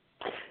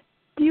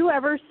 Do you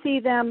ever see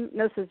them,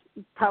 this is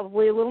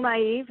probably a little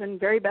naive and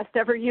very best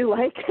ever you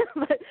like,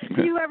 but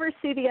do you ever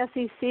see the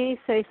SEC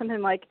say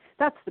something like,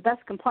 that's the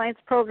best compliance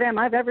program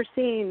I've ever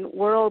seen,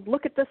 world,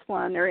 look at this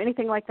one, or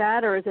anything like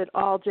that, or is it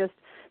all just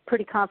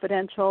pretty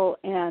confidential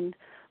and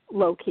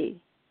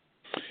low-key?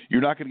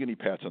 You're not going to get any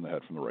pats on the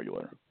head from the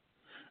regulator.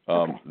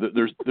 Okay.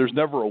 There's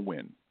never a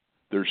win.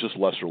 There's just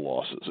lesser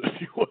losses,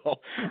 if you will.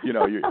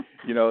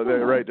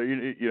 They're right. They're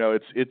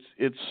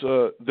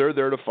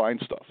there to find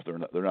stuff.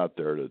 They're not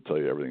there to tell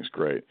you everything's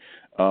great.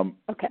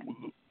 Okay.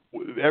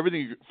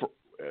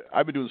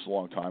 I've been doing this a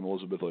long time,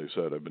 Elizabeth. Like I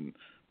said, I've been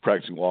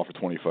practicing law for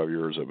 25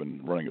 years. I've been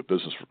running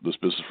this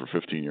business for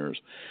 15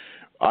 years.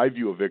 I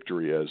view a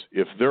victory as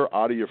if they're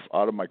out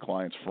of my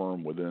client's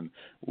firm within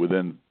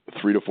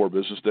 3 to 4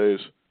 business days.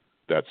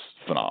 That's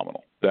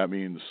phenomenal. That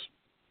means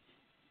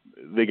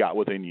they got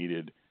what they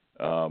needed.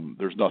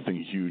 There's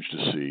nothing huge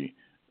to see.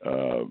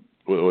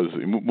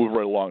 Move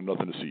right along.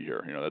 Nothing to see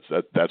here.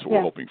 That's what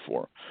we're hoping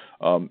for.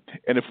 And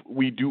if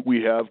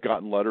we have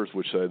gotten letters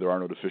which say there are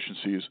no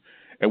deficiencies,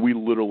 and we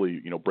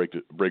literally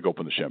break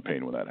open the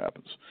champagne when that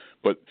happens.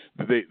 But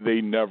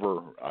they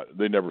never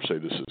say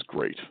this is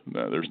great.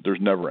 No, there's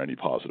never any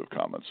positive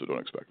comments, so don't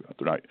expect that.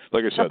 They're not,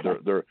 like I said,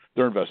 okay.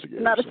 they're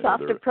investigators. Not a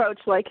soft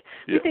approach like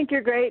we think you're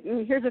great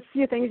and here's a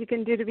few things you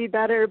can do to be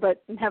better,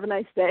 but have a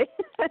nice day.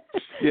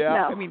 Yeah,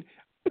 no. I mean.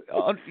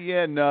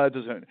 No, it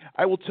doesn't.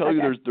 I will tell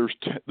you,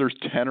 there's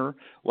tenor.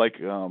 Like,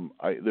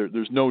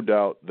 there's no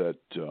doubt that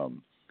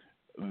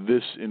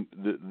this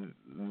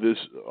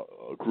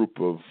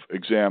group of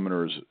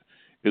examiners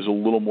is a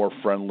little more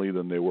friendly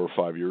than they were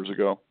 5 years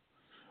ago.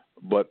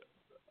 But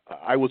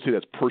I would say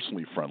that's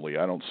personally friendly.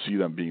 I don't see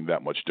them being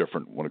that much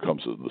different when it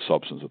comes to the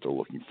substance that they're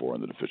looking for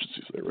and the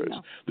deficiencies they raise.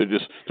 No. They're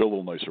a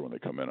little nicer when they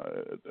come in,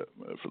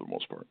 for the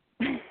most part.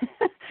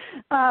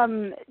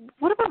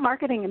 What about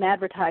marketing and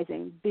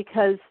advertising?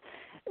 Because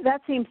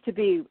that seems to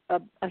be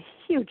a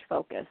huge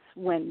focus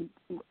when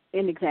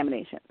in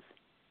examinations.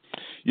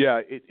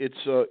 Yeah,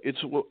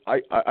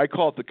 I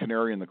call it the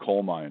canary in the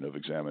coal mine of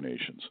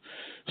examinations.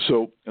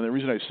 So, and the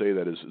reason I say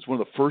that is it's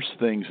one of the first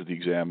things that the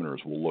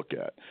examiners will look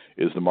at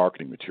is the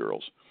marketing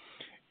materials.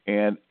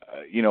 And,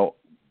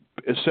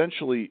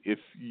 essentially, if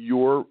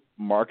your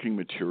marketing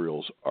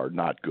materials are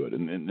not good,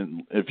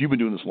 and if you've been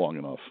doing this long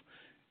enough,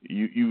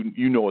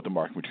 you know what the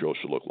marketing materials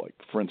should look like.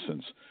 For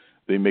instance,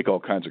 they make all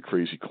kinds of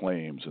crazy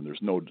claims, and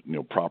there's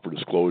no proper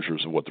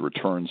disclosures of what the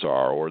returns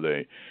are, or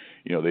they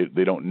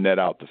don't net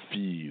out the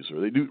fees,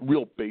 or they do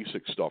real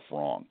basic stuff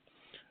wrong.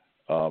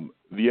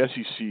 The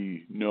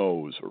SEC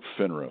knows, or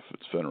FINRA, if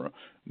it's FINRA,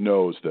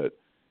 knows that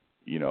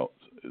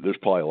there's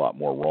probably a lot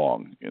more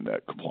wrong in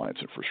that compliance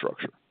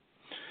infrastructure.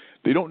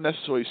 They don't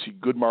necessarily see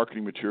good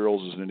marketing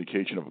materials as an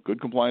indication of a good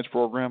compliance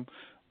program,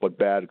 but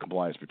bad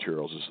compliance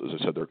materials, as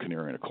I said, they're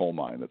canary in a coal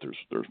mine, that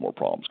there's more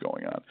problems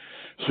going on.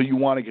 So you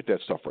want to get that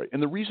stuff right.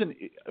 And the reason,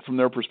 from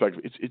their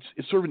perspective,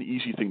 it's sort of an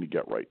easy thing to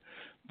get right.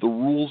 The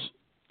rules,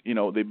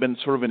 they've been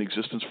sort of in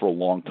existence for a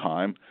long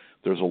time.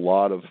 There's a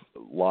lot of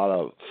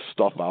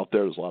stuff out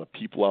there. There's a lot of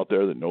people out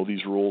there that know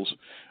these rules.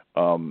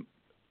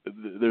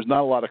 There's not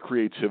a lot of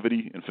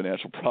creativity in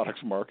financial products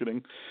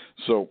marketing.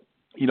 So,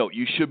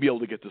 you should be able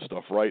to get this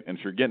stuff right. And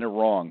if you're getting it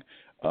wrong,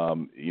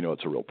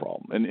 it's a real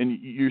problem. And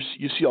you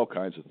see all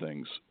kinds of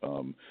things.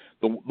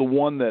 The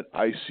one that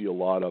I see a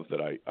lot of that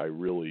I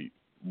really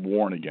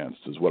warn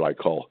against is what they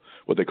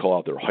call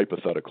out there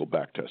hypothetical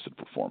back-tested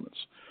performance.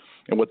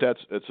 And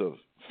it's a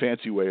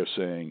fancy way of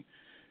saying,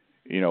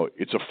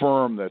 it's a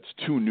firm that's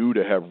too new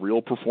to have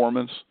real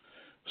performance.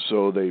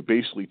 So they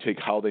basically take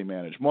how they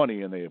manage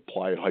money and they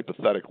apply it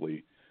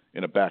hypothetically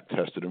in a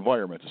back-tested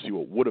environment to see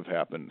what would have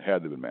happened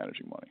had they been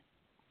managing money.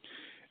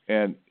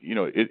 And,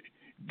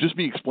 just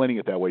me explaining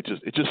it that way,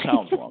 it just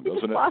sounds wrong,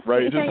 doesn't it?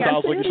 Right? It just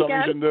sounds like something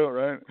you shouldn't do,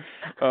 right?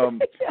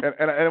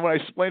 And when I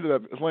explain to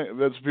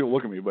that's people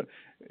look at me. But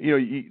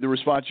the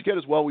response you get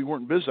is, well, we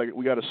weren't in business.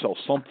 We got to sell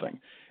something.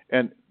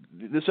 And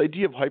this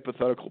idea of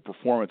hypothetical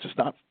performance is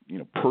not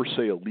per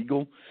se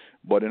illegal,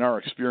 but in our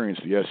experience,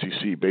 the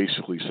SEC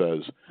basically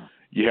says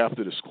you have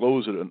to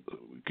disclose it and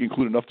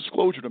include enough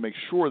disclosure to make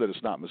sure that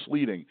it's not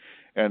misleading.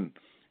 And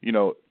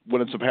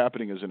what ends up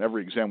happening is in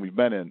every exam we've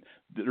been in,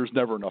 there's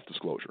never enough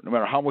disclosure. No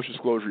matter how much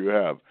disclosure you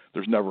have,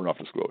 there's never enough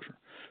disclosure.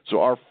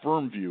 So our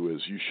firm view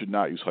is you should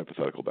not use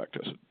hypothetical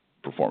back-tested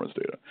performance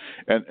data.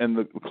 And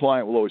the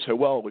client will always say,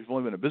 well, we've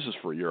only been in business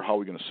for a year. How are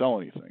we going to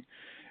sell anything?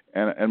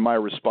 And my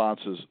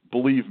response is,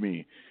 believe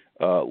me,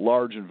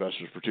 large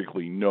investors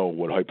particularly know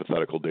what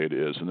hypothetical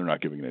data is, and they're not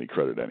giving it any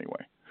credit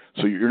anyway.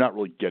 So you're not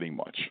really getting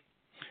much.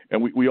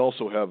 And we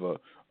also have a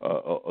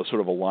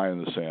sort of a line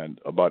in the sand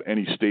about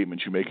any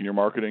statements you make in your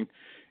marketing.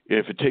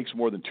 If it takes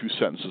more than 2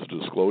 sentences to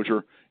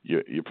disclosure,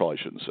 you probably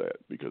shouldn't say it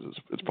because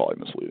it's probably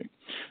misleading.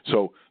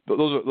 So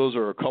those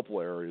are a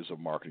couple areas of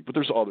marketing, but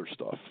there's other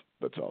stuff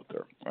that's out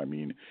there. I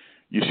mean,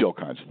 you see all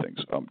kinds of things.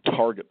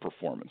 Target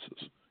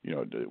performances.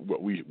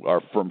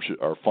 Our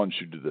fund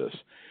should do this.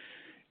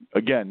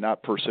 Again,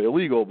 not per se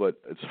illegal, but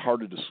it's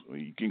hard to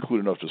you can include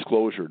enough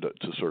disclosure to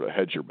sort of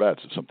hedge your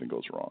bets if something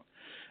goes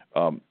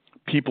wrong.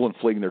 People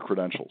inflating their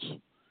credentials.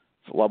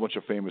 A bunch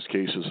of famous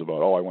cases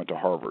about, I went to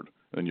Harvard,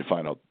 and then you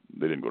find out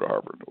they didn't go to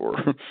Harvard, or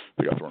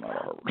they got thrown out of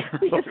Harvard.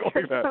 Something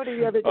like that. Somebody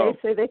the other day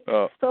say they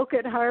spoke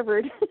at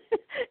Harvard.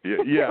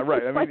 yeah,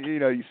 right. I mean,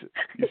 you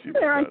see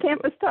they're on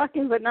campus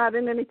talking, but not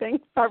in anything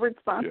Harvard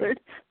sponsored.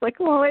 Yeah. Like,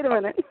 well, wait a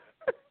minute.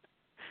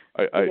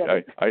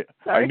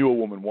 I knew a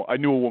woman. I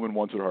knew a woman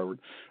once at Harvard.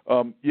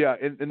 And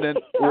then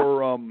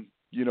or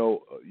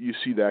you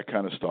see that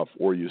kind of stuff,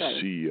 or you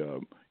see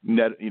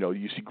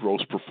you see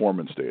gross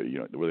performance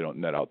data, where they don't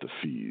net out the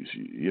fees.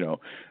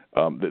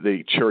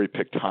 They cherry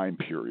pick time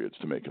periods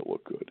to make it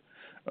look good.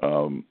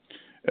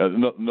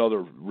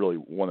 Another really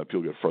one that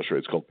people get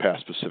frustrated. It's called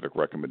past specific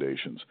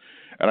recommendations,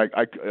 and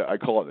I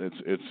call it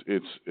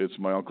it's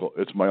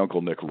my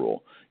Uncle Nick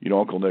rule.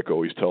 Uncle Nick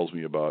always tells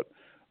me about.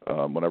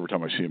 Whenever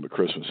time I see him at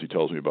Christmas, he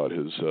tells me about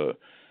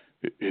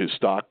his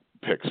stock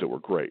picks that were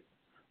great,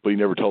 but he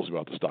never tells me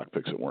about the stock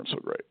picks that weren't so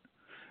great.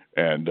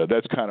 And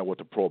that's kind of what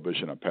the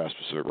prohibition on past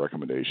specific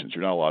recommendations.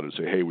 You're not allowed to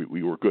say, hey,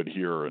 we were good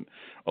here, and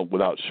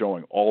without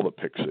showing all the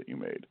picks that you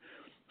made.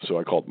 So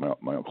I call it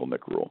my Uncle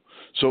Nick rule.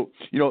 So,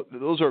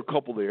 those are a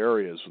couple of the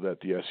areas that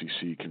the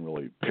SEC can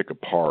really pick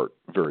apart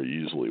very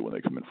easily when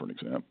they come in for an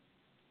exam.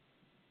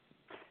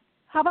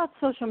 How about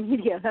social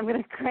media? I'm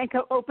going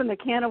to open the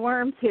can of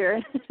worms here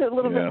a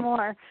little bit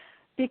more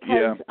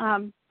because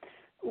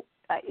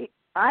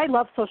I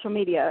love social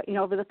media.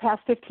 Over the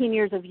past 15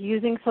 years of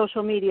using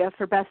social media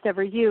for Best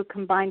Ever You,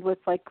 combined with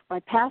like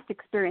my past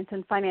experience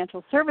in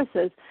financial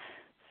services,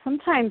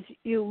 sometimes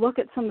you look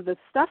at some of the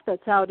stuff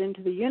that's out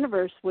into the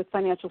universe with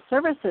financial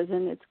services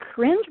and it's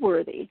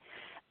cringeworthy.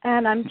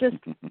 And I'm just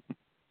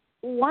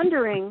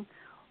wondering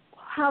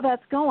how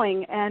that's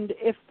going, and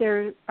if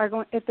they're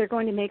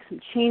going to make some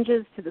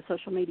changes to the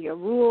social media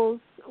rules.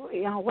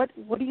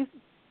 What do you?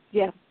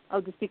 Yeah,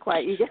 I'll just be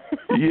quiet. You get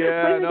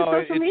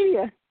social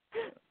media.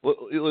 Well,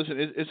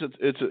 listen,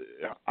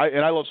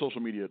 I love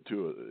social media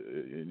too.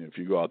 And if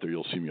you go out there,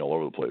 you'll see me all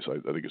over the place. I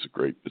think it's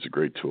a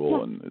great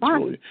tool, and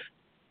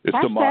it's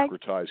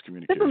democratized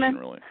communication, Cipperman.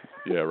 really.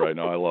 Yeah, right.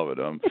 No, I love it.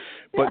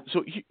 But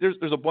so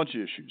there's a bunch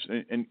of issues,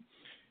 and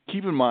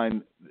keep in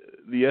mind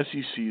the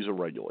SEC is a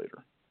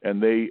regulator,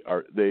 and they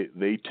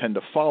tend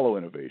to follow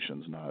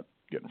innovations, not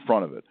get in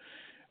front of it.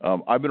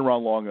 I've been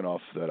around long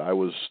enough that I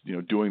was,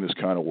 doing this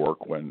kind of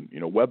work when,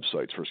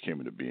 websites first came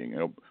into being.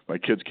 My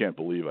kids can't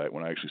believe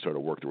when I actually started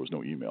work, there was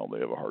no email. They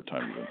have a hard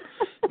time even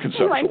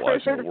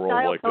conceptualizing a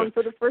world like that.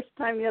 For the first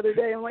time the other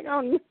day, I'm like,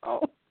 oh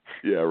no.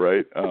 Yeah,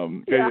 right.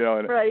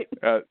 Right.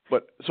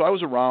 But so I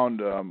was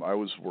around. I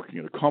was working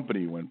at a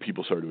company when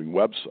people started doing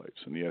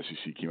websites, and the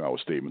SEC came out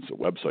with statements that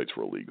websites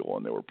were illegal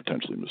and they were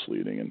potentially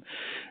misleading. And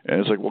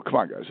it's like, well, come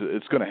on, guys,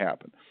 it's going to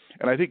happen.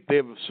 And I think they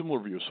have a similar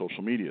view of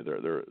social media.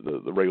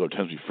 The regulator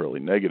tends to be fairly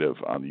negative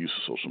on the use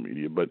of social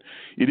media, but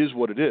it is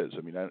what it is.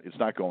 I mean, it's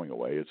not going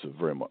away. It's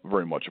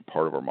very much a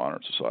part of our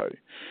modern society.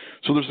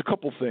 So there's a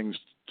couple things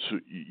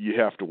you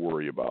have to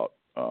worry about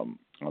on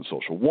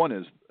social. One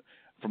is,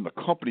 from the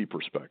company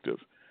perspective,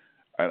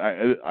 and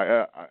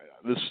I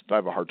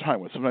have a hard time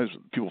with. Sometimes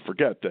people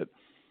forget that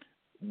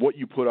what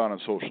you put on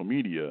social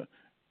media,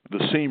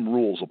 the same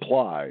rules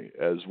apply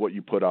as what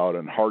you put out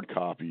in hard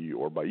copy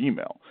or by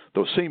email.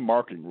 Those same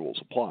marketing rules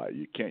apply.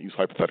 You can't use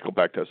hypothetical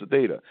backtested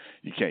data.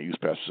 You can't use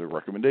past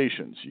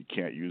recommendations. You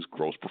can't use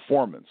gross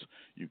performance.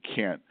 You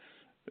can't,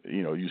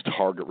 use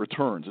target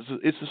returns.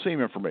 It's the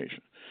same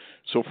information.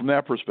 So from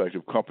that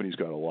perspective, companies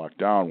got to lock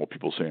down what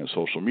people say on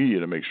social media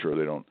to make sure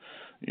they don't,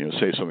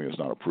 say something that's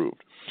not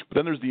approved. But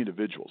then there's the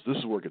individuals. This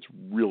is where it gets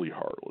really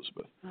hard,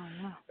 Elizabeth. Oh,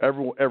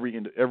 yeah. Every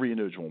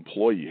individual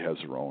employee has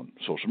their own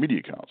social media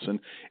accounts, and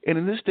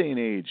in this day and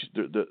age,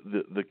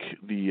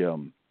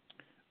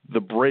 the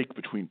break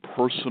between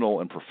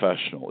personal and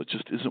professional, it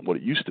just isn't what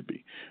it used to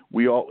be.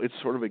 It's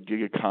sort of a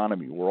gig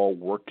economy. We're all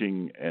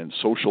working and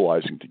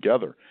socializing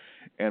together,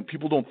 and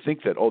people don't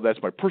think that,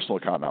 that's my personal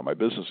account, not my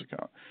business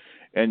account.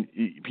 And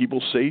people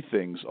say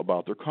things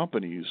about their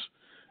companies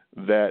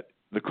that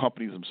the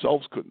companies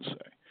themselves couldn't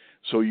say.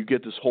 So you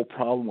get this whole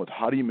problem with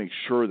how do you make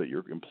sure that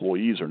your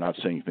employees are not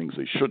saying things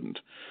they shouldn't,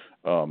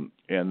 so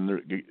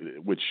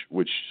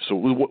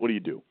what do you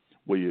do?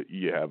 Well,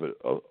 you have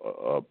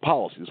a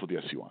policy. This is what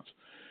the SEC wants.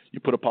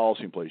 You put a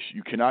policy in place.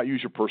 You cannot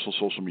use your personal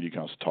social media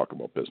accounts to talk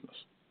about business.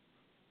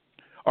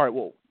 All right,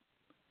 well,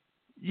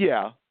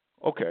 yeah,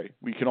 okay,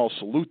 we can all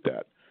salute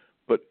that.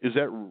 But is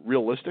that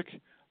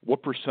realistic?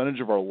 What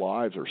percentage of our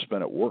lives are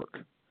spent at work?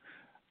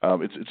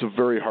 It's a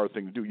very hard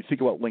thing to do. You think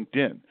about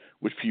LinkedIn,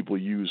 which people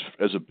use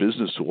as a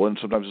business tool and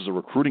sometimes as a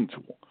recruiting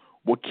tool.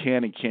 What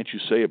can and can't you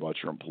say about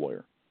your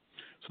employer?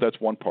 So that's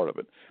one part of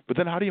it. But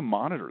then how do you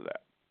monitor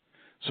that?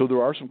 So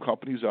there are some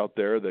companies out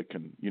there that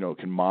can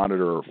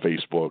monitor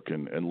Facebook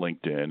and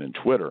LinkedIn and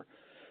Twitter.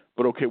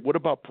 But okay, what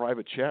about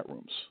private chat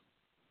rooms?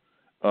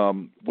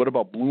 What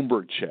about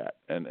Bloomberg chat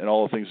and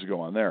all the things that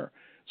go on there?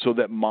 So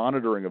that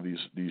monitoring of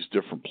these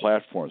different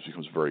platforms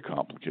becomes very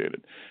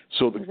complicated.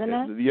 So the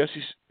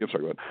SEC. I'm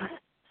sorry, go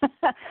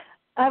ahead.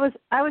 I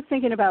was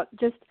thinking about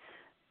just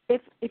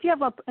if you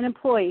have an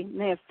employee and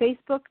they have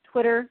Facebook,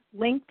 Twitter,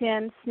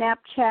 LinkedIn,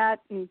 Snapchat,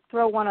 and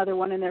throw one other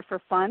one in there for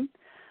fun.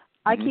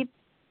 Mm-hmm. I keep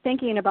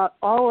thinking about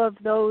all of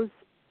those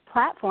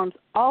platforms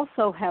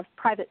also have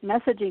private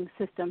messaging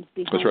systems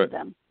behind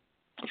them.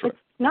 That's right.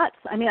 It's nuts.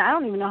 I mean, I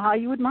don't even know how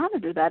you would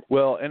monitor that.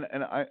 Well, and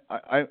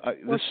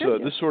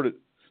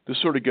this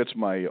sort of gets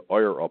my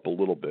ire up a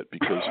little bit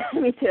because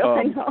me too.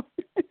 I know.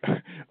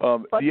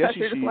 The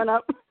SEC just went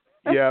up.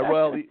 Yeah,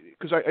 well,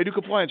 because I do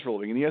compliance for a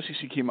living, and the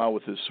SEC came out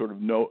with this sort of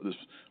this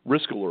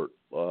risk alert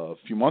a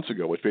few months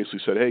ago, which basically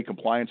said, "Hey,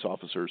 compliance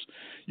officers,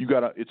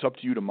 it's up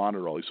to you to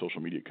monitor all these social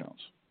media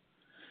accounts."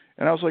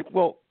 And I was like,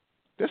 "Well,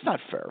 that's not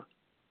fair.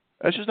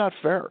 That's just not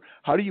fair.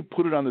 How do you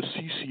put it on the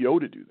CCO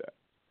to do that?"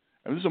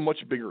 And this is a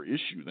much bigger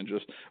issue than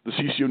just the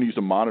CCO needs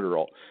to monitor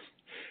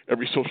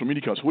every social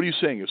media account. So what are you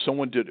saying? If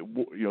someone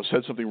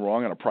said something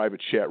wrong in a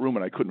private chat room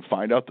and I couldn't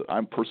find out, that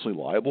I'm personally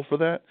liable for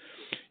that?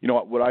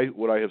 What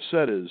I have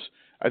said is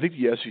I think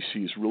the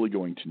SEC is really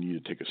going to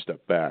need to take a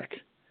step back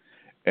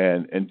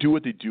and do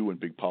what they do in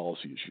big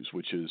policy issues,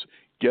 which is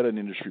get an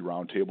industry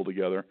roundtable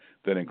together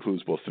that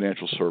includes both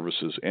financial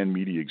services and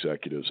media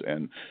executives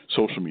and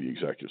social media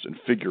executives and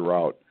figure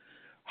out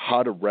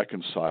how to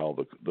reconcile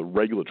the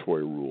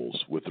regulatory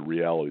rules with the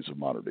realities of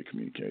modern day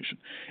communication.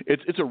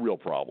 It's a real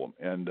problem,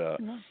 and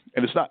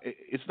it's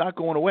not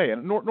going away,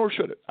 and nor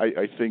should it.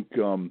 I think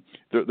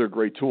they're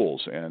great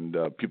tools, and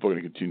people are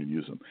going to continue to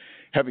use them.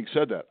 Having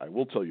said that, I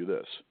will tell you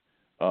this: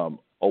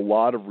 a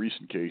lot of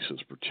recent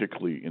cases,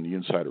 particularly in the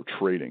insider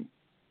trading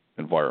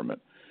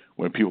environment,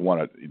 when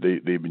people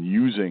they've been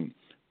using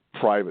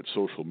private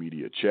social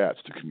media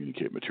chats to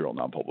communicate material,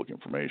 non-public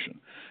information,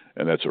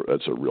 and that's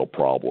a real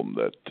problem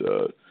that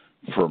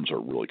firms are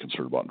really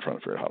concerned about and trying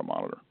to figure out how to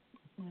monitor.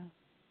 Yeah.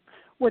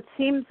 What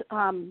seems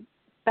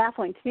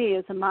baffling to me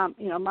as a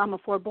mom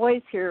of four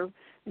boys here,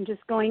 and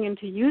just going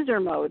into user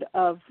mode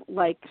of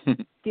like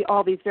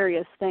all these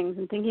various things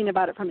and thinking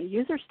about it from a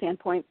user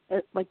standpoint,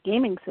 like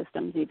gaming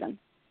systems even.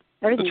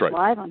 Everything's That's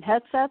right. live on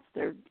headsets.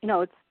 They're,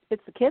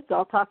 it's the kids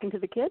all talking to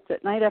the kids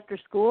at night after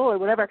school or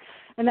whatever,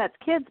 and that's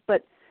kids,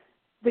 but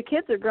the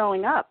kids are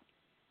growing up.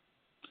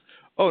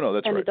 Oh no,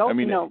 that's and right. Adults, I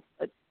mean,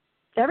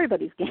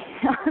 everybody's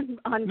gaming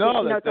on.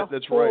 No, it's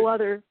that's a whole right.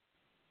 other.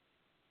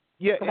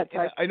 Yeah, Go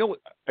ahead,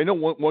 I know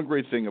one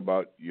great thing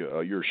about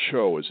your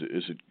show is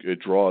it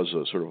draws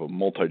a sort of a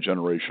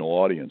multi-generational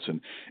audience,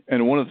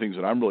 and one of the things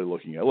that I'm really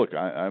looking at. Look,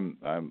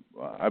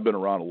 I've been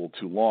around a little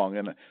too long,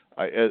 and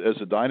as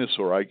a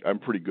dinosaur, I'm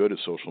pretty good at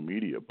social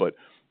media, but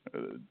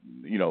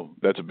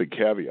that's a big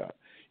caveat.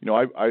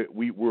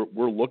 We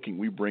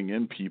bring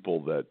in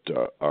people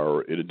that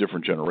are in a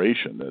different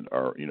generation that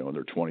are in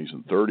their 20s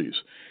and 30s.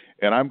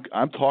 And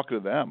I'm talking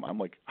to them. I'm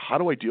like, how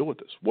do I deal with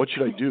this? What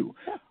should I do?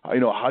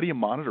 How do you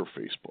monitor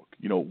Facebook?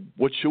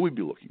 What should we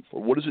be looking for?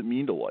 What does it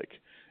mean to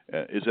like?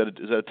 Is that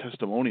a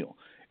testimonial?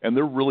 And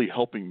they're really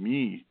helping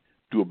me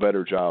do a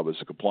better job as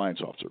a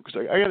compliance officer. Because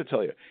I got to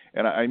tell you,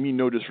 and I mean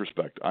no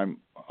disrespect,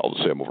 I'll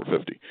just say I'm over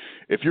 50.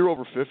 If you're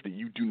over 50,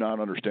 you do not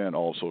understand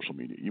all of social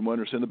media. You might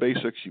understand the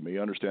basics. You may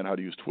understand how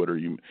to use Twitter.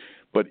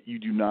 But you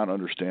do not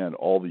understand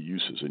all the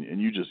uses.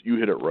 And you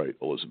hit it right,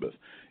 Elizabeth.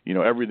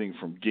 Everything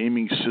from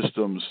gaming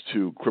systems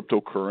to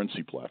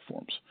cryptocurrency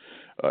platforms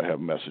have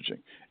messaging.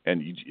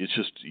 And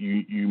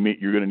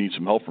you're going to need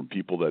some help from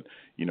people that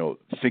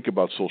think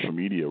about social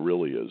media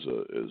really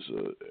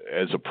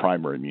as a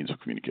primary means of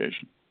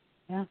communication.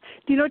 Yeah.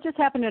 Do you know what just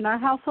happened in our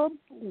household?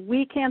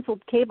 We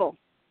canceled cable.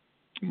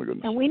 Oh my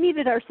goodness. And we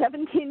needed our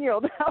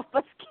 17-year-old to help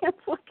us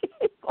cancel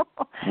cable.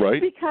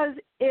 Right. Because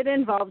it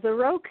involves a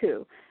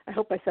Roku. I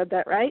hope I said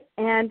that right.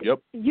 And yep.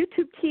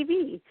 YouTube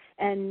TV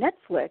and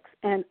Netflix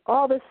and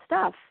all this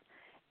stuff.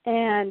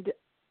 And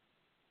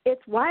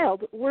it's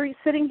wild. We're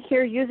sitting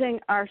here using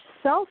our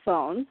cell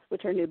phones,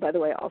 which are new, by the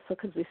way, also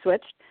because we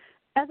switched,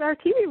 as our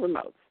TV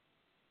remotes.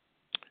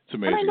 It's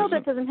amazing. And I know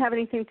that doesn't have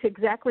anything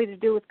exactly to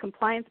do with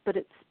compliance, but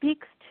it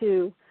speaks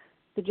to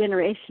the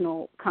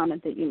generational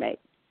comment that you made.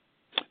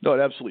 No, it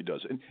absolutely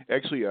does. And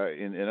actually,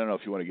 and I don't know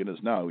if you want to get into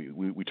this now.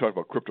 We talked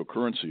about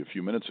cryptocurrency a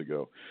few minutes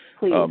ago.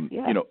 Please,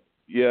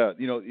 yeah.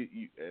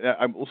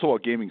 I'm also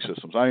about gaming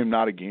systems. I am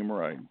not a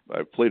gamer.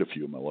 I've played a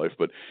few in my life,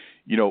 but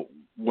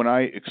when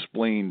I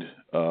explained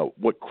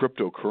what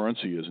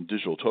cryptocurrency is and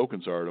digital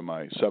tokens are to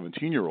my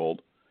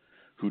 17-year-old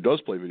who does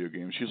play video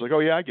games, she's like, "Oh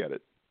yeah, I get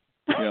it."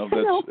 I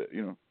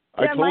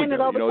totally mine get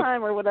it all the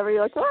time or whatever.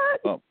 You're like,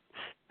 what?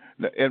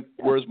 And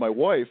whereas my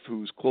wife,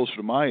 who's closer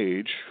to my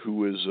age,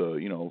 who is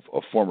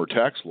a former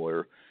tax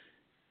lawyer,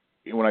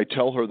 when I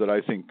tell her that I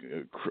think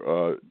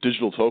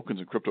digital tokens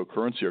and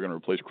cryptocurrency are going to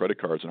replace credit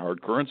cards and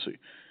hard currency,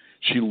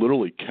 she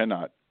literally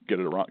cannot get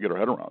her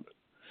head around it.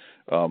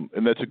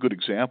 And that's a good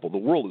example. The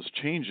world is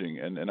changing,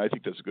 and I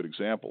think that's a good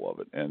example of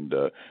it. And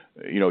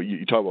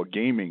you talk about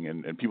gaming,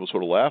 and people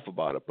sort of laugh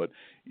about it, but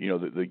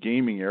the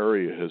gaming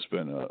area has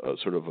been a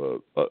sort of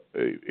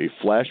a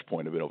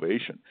flashpoint of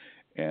innovation.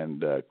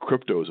 And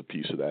crypto is a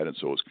piece of that, and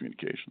so is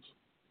communications.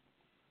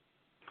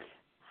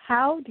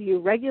 How do you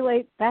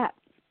regulate that?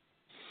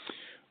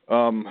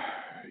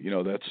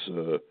 That's.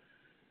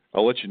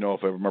 I'll let you know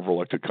if I ever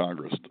elected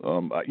Congress.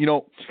 I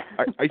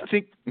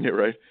think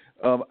right.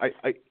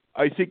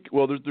 I think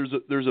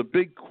there's a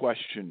big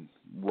question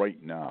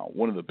right now.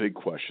 One of the big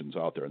questions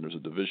out there, and there's a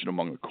division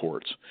among the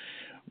courts,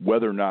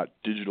 whether or not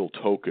digital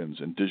tokens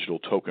and digital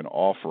token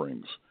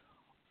offerings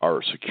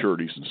are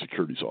securities and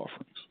securities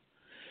offerings.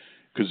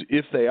 Because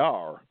if they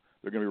are,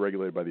 they're going to be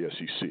regulated by the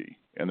SEC,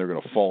 and they're going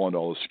to fall into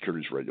all the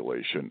securities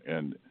regulation.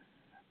 And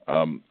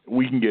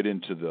we can get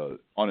into the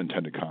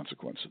unintended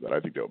consequences of that. I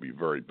think that would be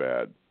very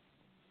bad.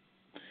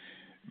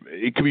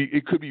 It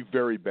could be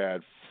very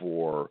bad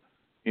for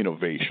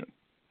innovation.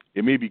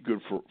 It may be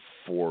good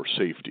for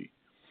safety.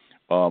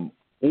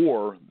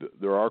 Or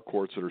there are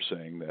courts that are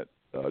saying that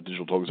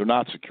digital tokens are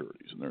not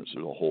securities, and there's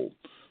a whole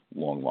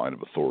long line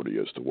of authority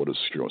as to what is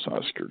security and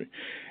what's not security.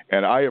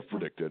 And I have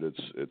predicted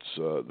it's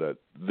that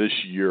this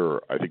year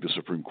I think the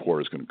Supreme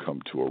Court is going to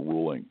come to a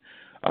ruling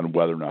on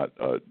whether or not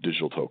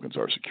digital tokens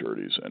are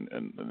securities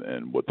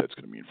and what that's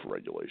going to mean for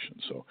regulation.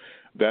 So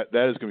that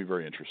is going to be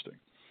very interesting.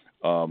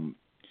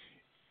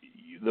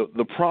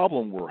 The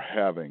problem we're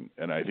having,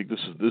 and I think this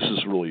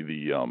is really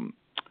the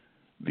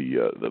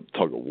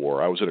tug of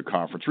war. I was at a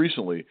conference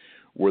recently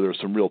where there's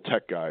some real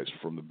tech guys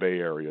from the Bay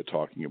Area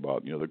talking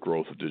about the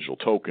growth of digital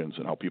tokens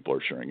and how people are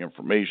sharing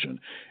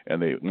information,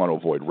 and they want to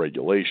avoid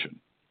regulation.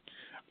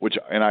 They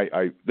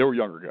were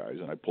younger guys,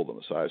 and I pulled them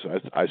aside. So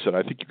I said,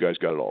 I think you guys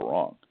got it all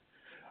wrong.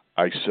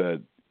 I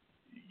said,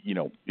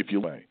 if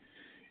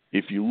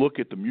you look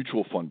at the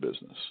mutual fund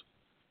business,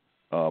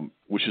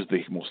 which is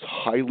the most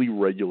highly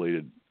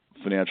regulated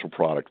financial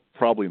product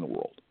probably in the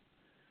world,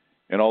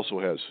 and also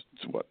has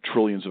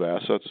trillions of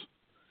assets.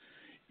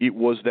 It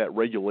was that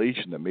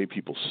regulation that made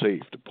people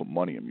safe to put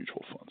money in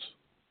mutual funds.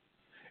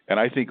 And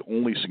I think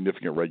only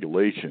significant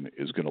regulation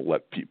is going to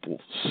let people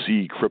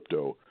see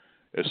crypto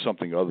as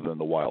something other than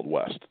the Wild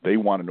West. They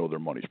want to know their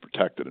money's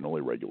protected, and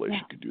only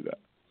regulation can do that.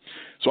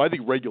 So I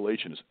think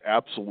regulation is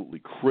absolutely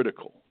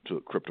critical to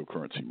the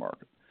cryptocurrency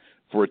market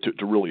for it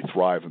to really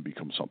thrive and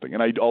become something.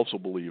 And I also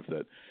believe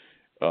that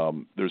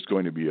there's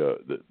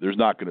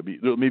not going to be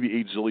there may be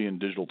 8 zillion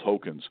digital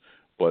tokens,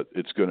 but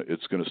it's going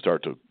to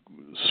start to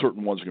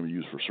certain ones are going to be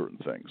used for certain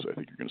things. I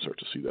think you're going to start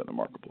to see that in the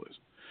marketplace.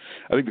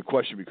 I think the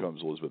question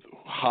becomes, Elizabeth,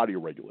 how do you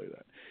regulate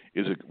that?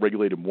 Is it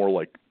regulated more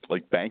like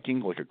banking,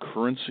 like a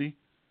currency?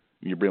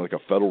 You bring like a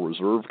Federal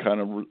Reserve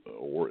kind of,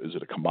 or is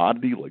it a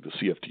commodity like the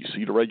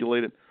CFTC to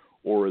regulate it,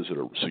 or is it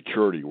a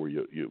security where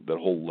you that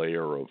whole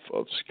layer of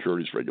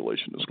securities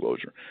regulation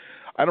disclosure?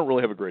 I don't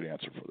really have a great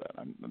answer for that.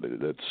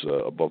 That's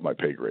above my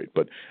pay grade.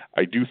 But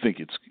I do think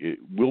it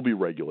will be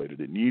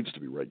regulated. It needs to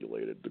be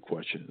regulated. The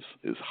question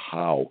is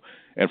how,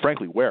 and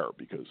frankly where,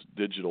 because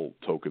digital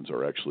tokens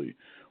are actually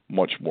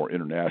much more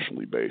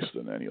internationally based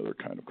than any other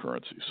kind of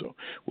currency. So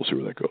we'll see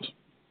where that goes.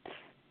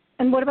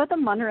 And what about the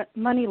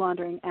money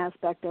laundering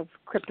aspect of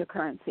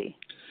cryptocurrency?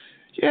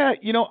 Yeah,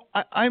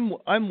 I'm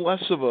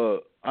less of a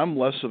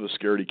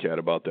scaredy cat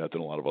about that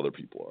than a lot of other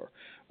people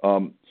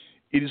are.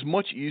 It is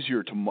much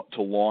easier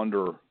to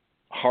launder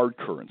hard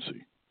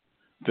currency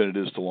than it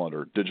is to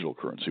launder digital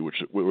currency,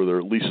 where there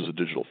at least is a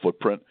digital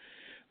footprint.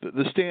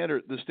 The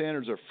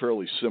standards are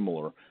fairly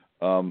similar.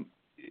 There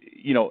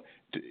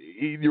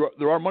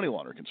are money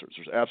laundering concerns.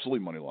 There's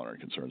absolutely money laundering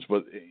concerns,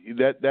 but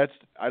that's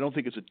I don't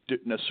think it's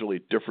necessarily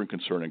a different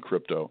concern in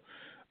crypto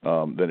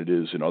than it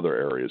is in other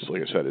areas.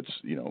 Like I said,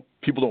 it's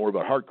people don't worry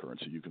about hard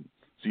currency. It's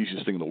the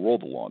easiest thing in the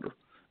world to launder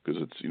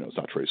because it's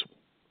not traceable.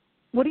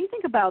 What do you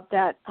think about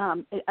that?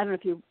 I don't know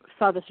if you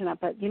saw this or not,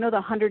 but the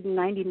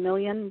 190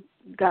 million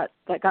that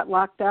got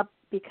locked up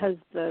because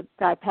the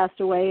guy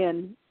passed away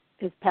and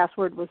his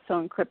password was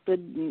so encrypted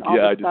and all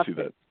that stuff. Yeah, I did see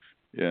that.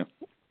 Yeah.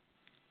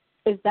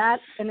 Is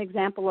that an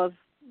example of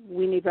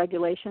we need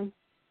regulation?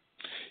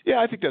 Yeah,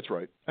 I think that's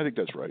right. I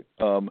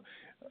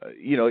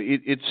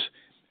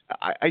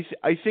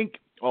think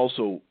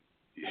also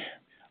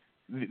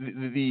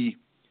the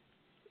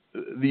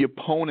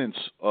opponents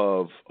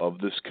of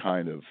this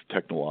kind of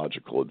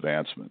technological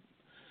advancement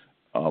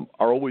are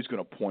always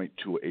going to point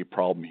to a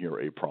problem here,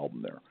 a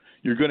problem there.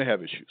 You're going to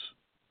have issues.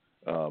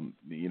 When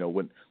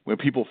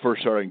people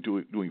first started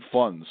doing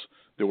funds,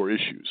 there were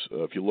issues.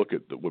 If you look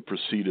at what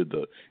preceded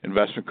the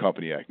Investment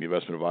Company Act, the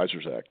Investment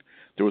Advisors Act,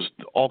 there was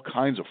all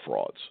kinds of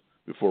frauds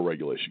before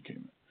regulation came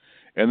in.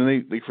 And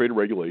then they created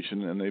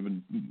regulation, and they've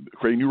been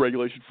creating new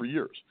regulation for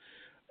years.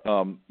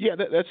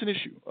 That's an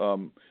issue.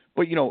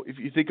 But if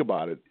you think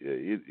about it,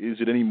 is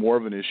it any more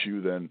of an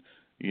issue than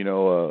an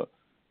old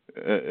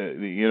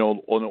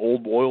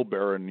oil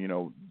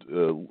baron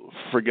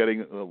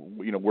forgetting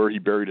where he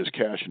buried his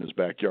cash in his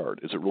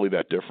backyard? Is it really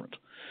that different?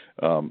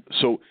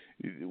 So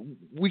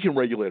we can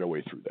regulate our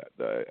way through that.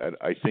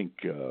 I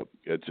think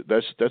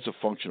that's a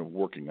function of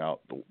working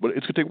out, but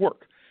it's going to take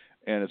work.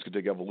 And it's going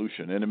to take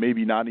evolution, and it may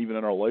be not even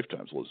in our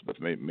lifetimes, Elizabeth.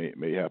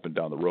 May happen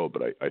down the road,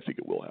 but I think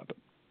it will happen.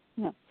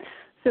 Yeah.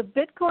 So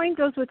Bitcoin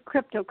goes with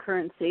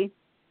cryptocurrency.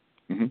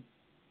 Mm-hmm.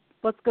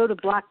 Let's go to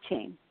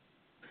blockchain,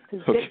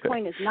 because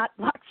Bitcoin is not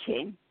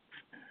blockchain.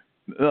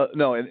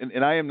 No,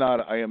 and I am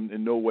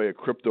in no way a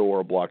crypto or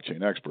a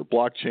blockchain expert.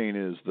 Blockchain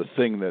is the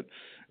thing that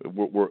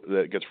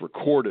gets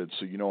recorded,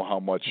 so you know how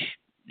much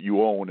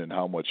you own and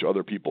how much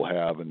other people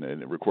have, and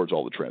it records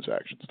all the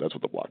transactions. That's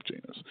what the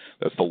blockchain is.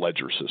 That's the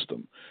ledger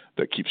system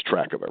that keeps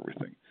track of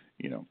everything.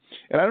 And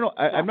I don't know.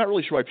 I'm not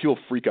really sure why people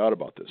freak out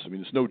about this. I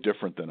mean, it's no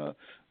different than a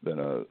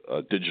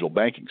digital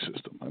banking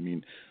system. I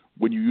mean,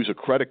 when you use a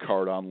credit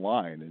card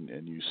online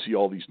and you see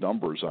all these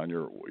numbers on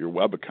your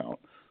web account,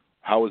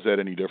 how is that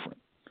any different?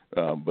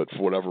 But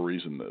for whatever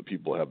reason,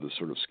 people have this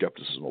sort of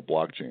skepticism of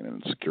blockchain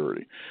and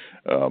security.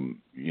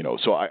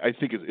 So I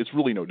think it's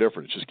really no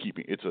different. It's just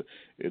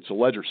it's a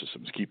ledger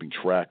system. It's keeping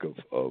track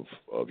of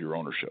your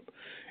ownership,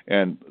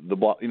 and the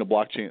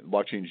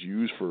blockchain is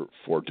used for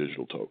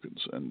digital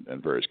tokens and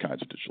various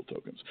kinds of digital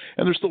tokens.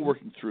 And they're still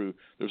working through.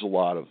 There's a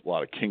lot of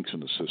kinks in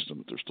the system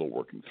that they're still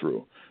working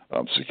through.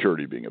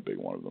 Security being a big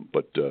one of them,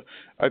 but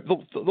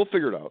they'll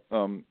figure it out.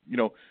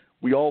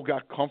 We all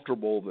got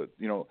comfortable that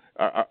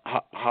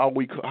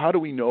how do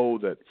we know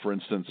that, for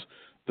instance,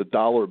 the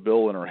dollar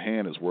bill in our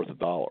hand is worth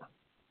 $1?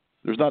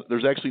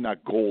 There's actually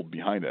not gold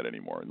behind that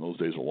anymore, and those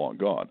days are long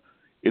gone.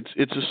 It's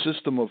a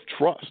system of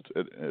trust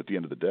at the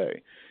end of the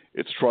day.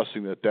 It's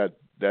trusting that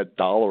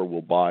dollar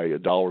will buy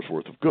 $1's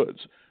worth of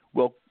goods.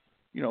 Well,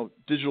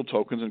 digital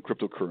tokens and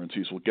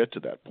cryptocurrencies will get to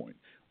that point.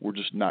 We're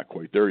just not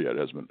quite there yet. It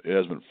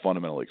has been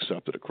fundamentally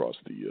accepted across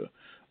the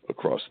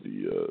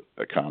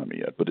economy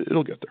yet, but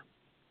it'll get there.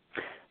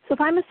 So if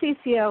I'm a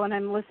CCO and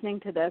I'm listening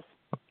to this,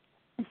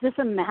 is this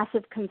a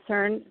massive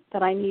concern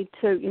that I need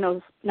to,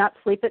 not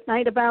sleep at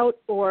night about,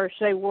 or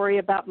should I worry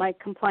about my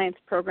compliance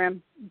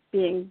program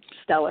being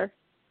stellar?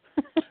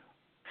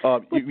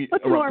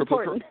 What's more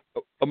important?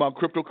 About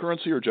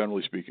cryptocurrency or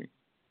generally speaking?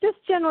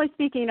 Just generally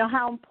speaking,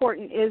 how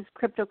important is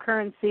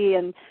cryptocurrency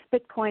and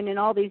Bitcoin and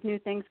all these new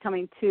things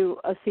coming to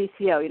a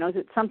CCO? Is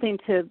it something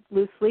to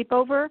lose sleep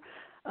over?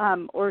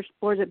 or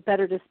is it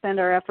better to spend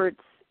our efforts,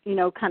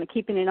 kind of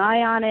keeping an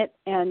eye on it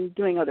and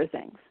doing other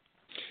things?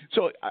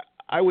 So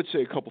I would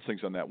say a couple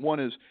things on that. One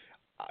is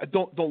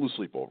don't lose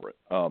sleep over it.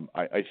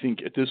 I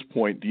think at this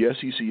point the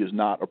SEC has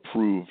not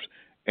approved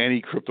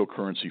any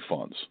cryptocurrency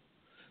funds.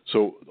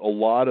 So a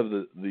lot of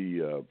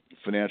the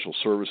financial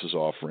services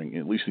offering,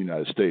 at least in the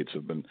United States,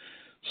 have been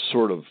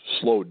sort of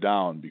slowed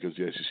down because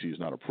the SEC is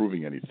not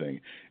approving anything,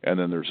 and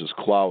then there's this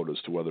cloud as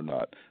to whether or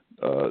not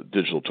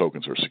digital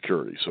tokens are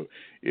security. So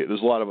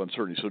there's a lot of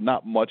uncertainty. So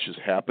not much is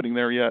happening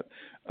there yet,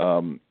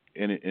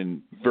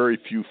 and very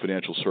few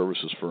financial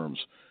services firms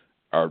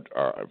I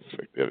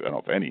don't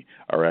know if any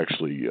are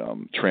actually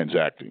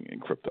transacting in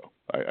crypto.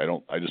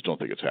 I just don't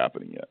think it's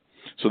happening yet.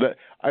 So that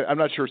I'm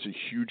not sure it's a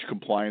huge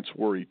compliance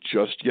worry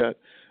just yet,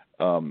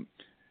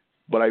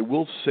 but I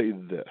will say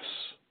this.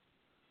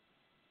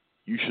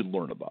 You should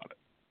learn about it.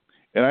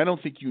 And I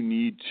don't think you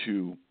need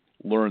to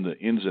learn the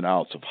ins and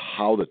outs of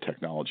how the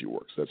technology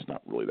works. That's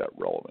not really that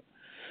relevant.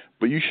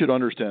 But you should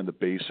understand the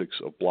basics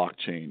of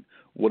blockchain,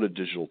 what a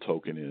digital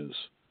token is,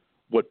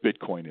 what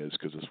Bitcoin is,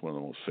 because it's one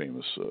of the most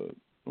famous,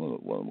 one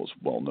of the most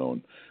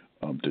well-known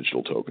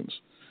digital tokens.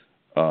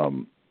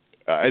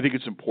 I think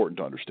it's important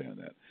to understand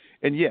that.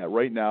 And yeah,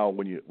 right now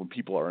when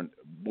people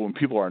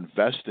are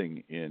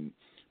investing in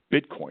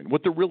Bitcoin,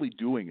 what they're really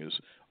doing is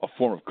a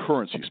form of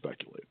currency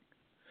speculating.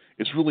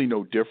 It's really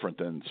no different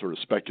than sort of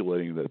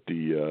speculating that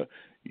the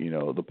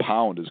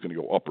pound is going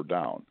to go up or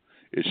down.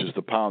 It's just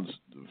the pound's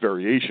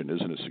variation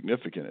isn't as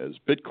significant as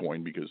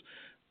Bitcoin because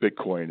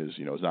Bitcoin is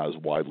not as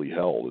widely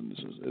held and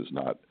is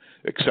not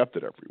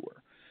accepted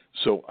everywhere.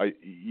 So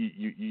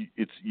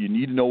you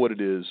need to know what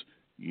it is.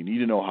 You need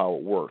to know how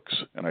it works,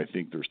 and I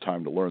think there's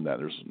time to learn that.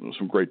 There's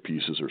some great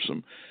pieces. There's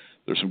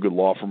some good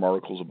law firm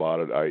articles about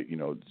it.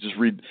 Just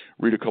read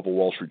a couple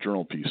Wall Street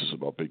Journal pieces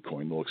about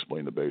Bitcoin. They'll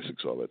explain the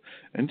basics of it,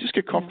 and just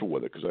get comfortable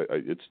with it because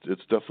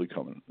it's definitely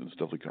coming. It's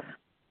definitely coming.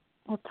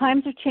 Well,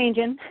 times are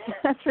changing.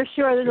 That's for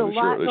sure. There's a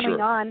lot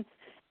going on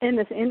in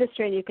this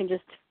industry, and you can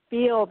just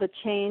feel the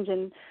change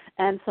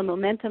and some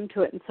momentum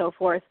to it and so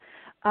forth.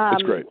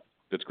 It's great.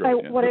 It's great.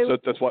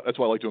 That's why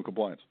I like doing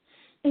compliance.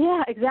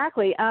 Yeah,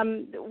 exactly.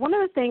 One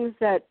of the things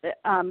that,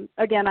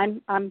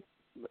 again, I'm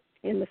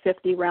in the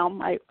 50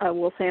 realm. I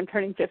will say I'm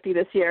turning 50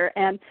 this year,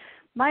 and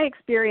my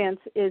experience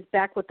is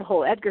back with the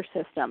whole Edgar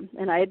system,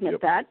 and I admit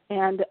that.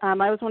 And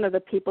I was one of the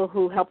people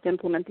who helped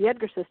implement the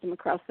Edgar system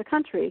across the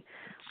country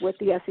with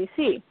the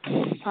SEC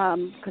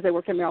because I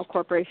worked at Merrill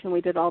Corporation.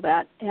 We did all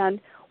that.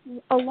 And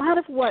a lot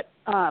of what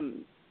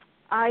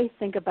I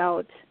think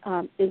about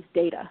is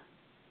data.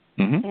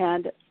 Mm-hmm.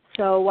 And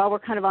so while we're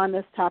kind of on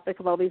this topic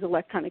of all these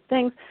electronic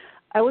things,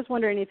 I was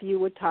wondering if you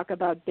would talk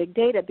about big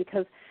data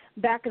because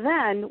back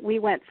then we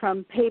went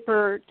from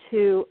paper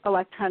to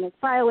electronic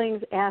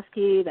filings,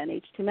 ASCII,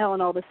 then HTML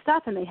and all this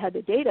stuff, and they had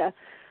the data.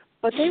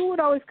 But they would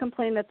always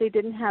complain that they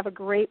didn't have a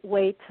great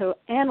way to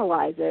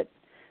analyze it.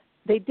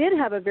 They did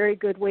have a very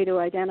good way to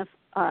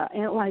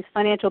analyze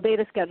financial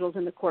data schedules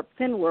in the Corp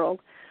Fin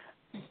world.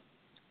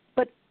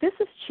 But this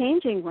is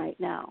changing right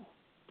now.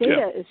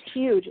 Data is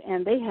huge,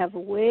 and they have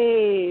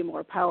way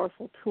more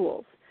powerful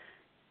tools.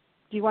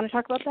 Do you want to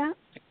talk about that?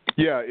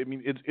 Yeah, I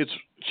mean, it's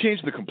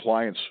changed the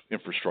compliance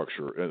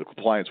infrastructure, the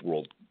compliance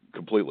world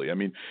completely. I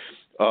mean,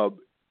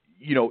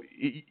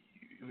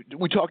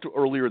 we talked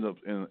earlier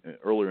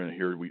in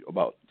here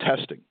about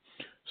testing.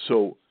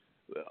 So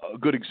a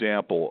good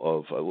example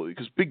of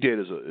because big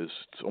data is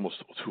almost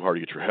too hard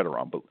to get your head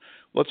around. But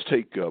let's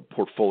take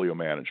portfolio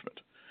management.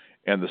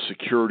 And the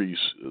securities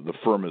the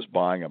firm is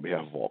buying on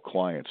behalf of all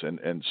clients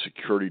and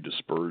security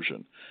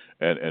dispersion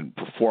and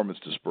performance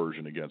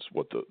dispersion against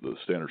what the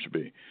standards should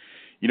be.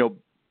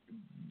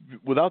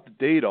 Without the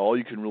data, all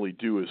you can really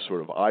do is sort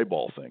of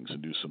eyeball things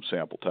and do some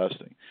sample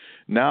testing.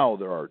 Now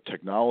there are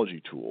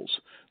technology tools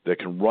that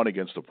can run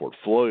against the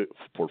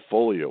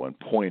portfolio and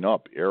point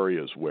up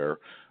areas where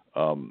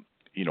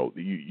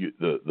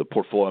the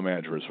portfolio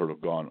manager has sort of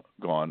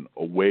gone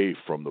away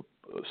from the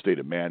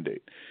stated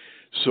mandate.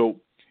 So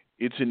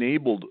it's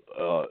enabled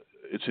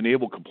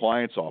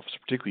compliance officers,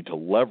 particularly to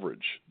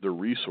leverage their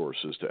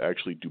resources to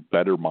actually do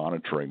better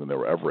monitoring than they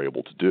were ever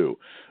able to do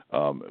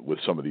with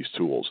some of these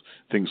tools.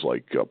 Things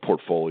like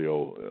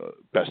portfolio,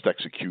 best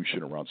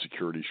execution around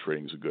securities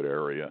trading is a good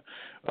area.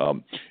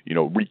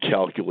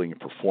 Recalculating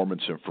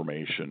performance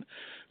information.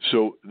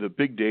 So the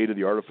big data,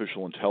 the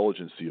artificial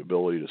intelligence, the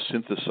ability to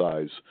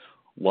synthesize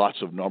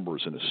lots of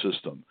numbers in a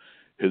system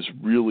has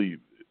really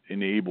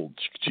enabled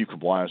chief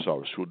compliance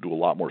officers to do a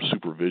lot more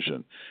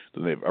supervision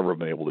than they've ever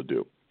been able to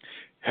do.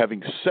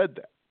 Having said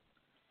that,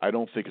 I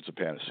don't think it's a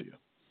panacea.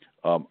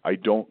 I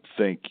don't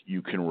think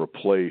you can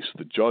replace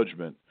the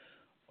judgment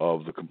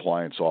of the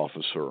compliance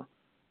officer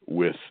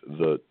with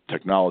the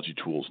technology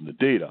tools and the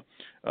data.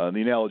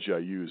 The analogy I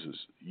use is,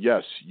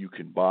 yes, you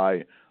can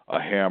buy a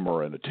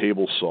hammer and a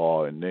table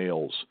saw and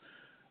nails,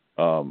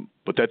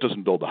 but that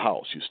doesn't build the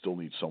house. You still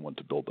need someone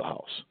to build the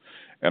house.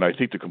 And I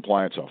think the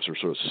compliance officer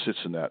sort of sits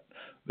in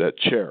that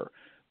chair.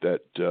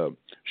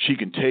 she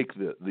can take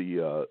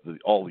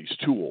all these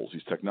tools,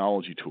 these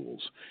technology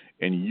tools,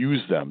 and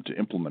use them to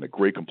implement a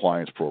great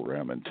compliance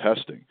program and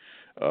testing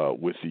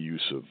with the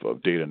use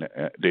of data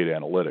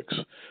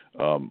analytics.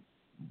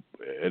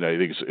 And I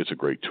think it's a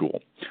great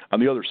tool. On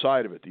the other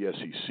side of it, the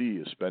SEC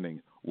is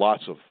spending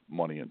lots of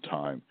money and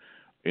time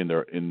in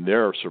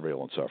their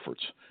surveillance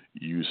efforts,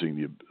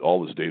 using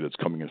all this data that's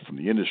coming in from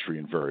the industry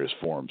in various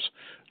forms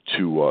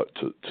to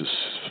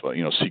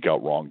seek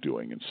out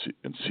wrongdoing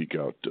and seek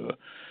out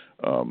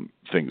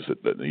things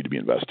that need to be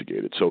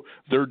investigated. So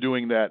they're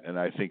doing that, and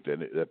I think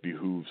that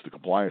behooves the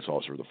compliance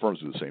officer. The firms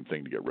do the same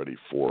thing to get ready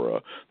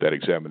for that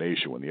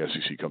examination when the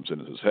SEC comes in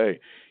and says, "Hey,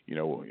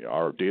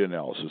 our data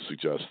analysis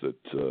suggests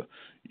that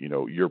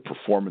your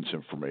performance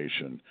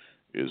information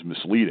is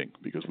misleading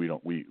because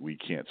we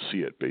can't see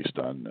it based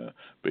on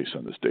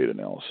this data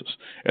analysis."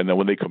 And then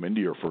when they come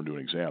into your firm to do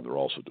an exam,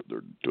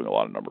 they're doing a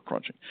lot of number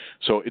crunching.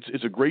 So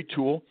it's a great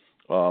tool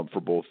for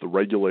both the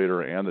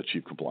regulator and the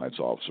chief compliance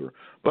officer,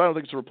 but I don't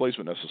think it's a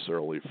replacement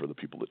necessarily for the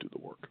people that do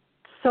the work.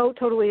 So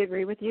totally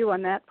agree with you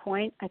on that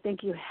point. I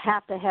think you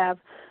have to have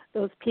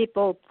those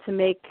people to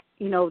make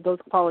those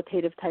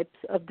qualitative types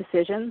of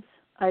decisions.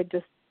 I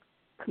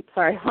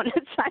wanted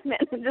to chime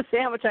in and just say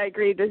how much I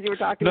agreed as you were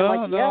talking.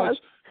 Yes.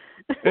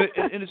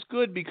 And it's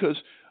good because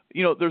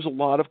there's a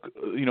lot of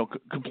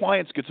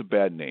compliance gets a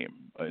bad name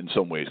in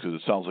some ways because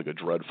it sounds like a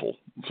dreadful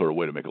sort of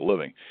way to make a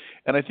living.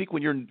 And I think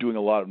when you're doing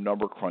a lot of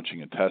number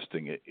crunching and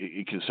testing,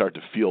 it can start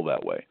to feel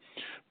that way.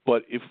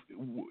 But if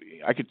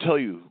I could tell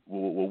you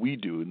what we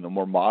do in the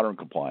more modern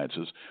compliance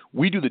is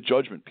we do the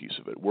judgment piece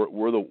of it.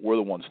 We're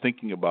the ones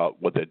thinking about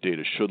what that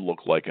data should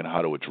look like and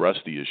how to address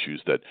the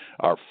issues that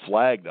are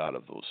flagged out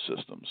of those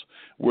systems.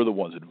 We're the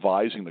ones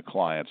advising the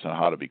clients on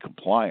how to be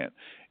compliant.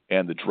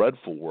 And the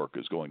dreadful work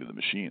is going to the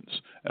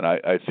machines. And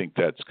I think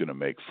that's going to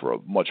make for a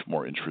much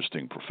more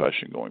interesting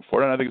profession going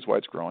forward. And I think it's why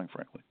it's growing,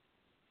 frankly.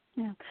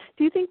 Yeah.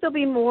 Do you think there'll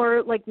be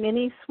more like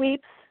mini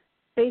sweeps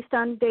based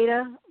on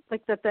data,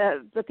 like that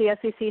the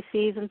SEC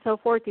sees and so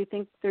forth? Do you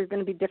think there's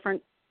going to be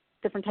different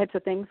types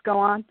of things go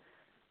on?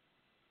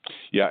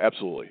 Yeah,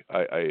 absolutely.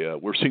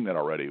 We're seeing that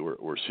already.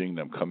 We're seeing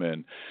them come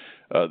in.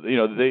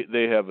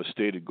 They have a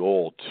stated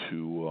goal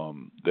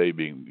to they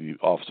being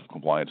the Office of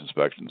Compliance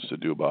Inspections to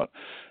do about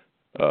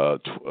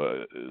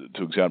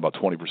to examine about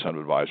 20% of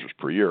advisors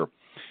per year.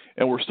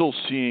 And we're still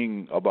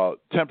seeing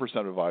about 10%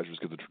 of advisors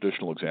get the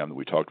traditional exam that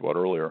we talked about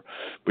earlier.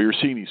 But you're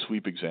seeing these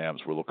sweep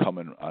exams where they'll come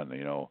in on,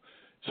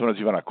 sometimes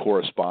even on a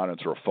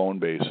correspondence or a phone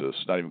basis,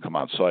 not even come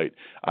on site,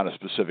 on a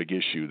specific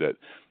issue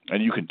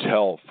and you can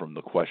tell from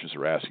the questions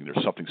they're asking,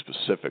 there's something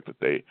specific that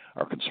they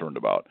are concerned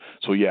about.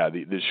 So yeah,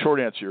 the short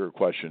answer to your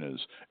question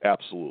is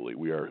absolutely.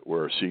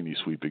 We're seeing these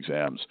sweep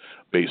exams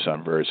based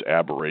on various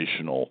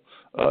aberrational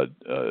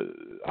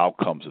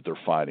outcomes that they're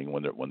finding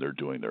when they're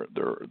doing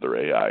their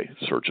AI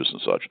searches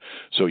and such.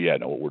 So yeah,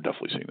 no, we're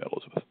definitely seeing that,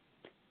 Elizabeth.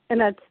 And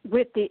that's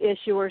with the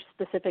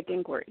issuer-specific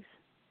inquiries.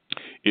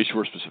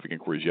 Issuer-specific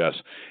inquiries, yes.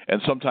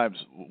 And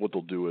sometimes what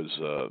they'll do is,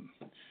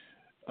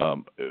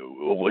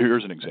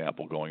 here's an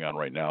example going on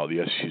right now.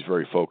 The SEC is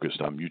very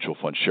focused on mutual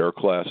fund share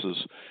classes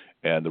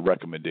and the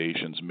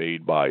recommendations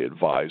made by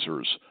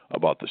advisors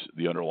about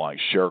the underlying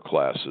share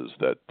classes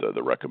that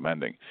they're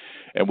recommending.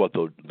 And what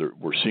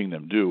we're seeing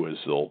them do is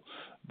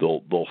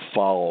they'll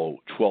follow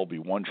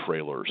 12B1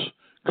 trailers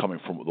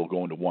they'll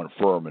go into one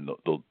firm and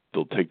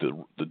they'll take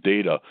the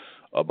data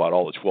about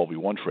all the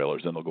 12B1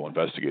 trailers, then they'll go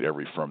investigate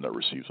every firm that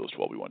receives those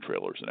 12B1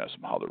 trailers and ask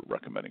them how they're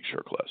recommending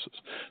share classes.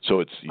 So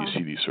you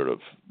see these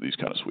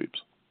kind of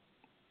sweeps.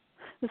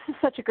 This is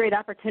such a great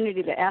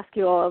opportunity to ask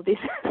you all of these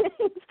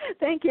things.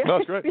 Thank you. No,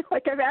 that's great. I feel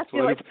like I've asked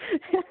you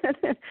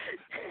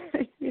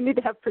you need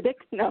to have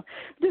predictions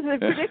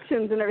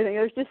and everything.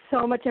 There's just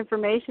so much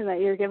information that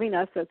you're giving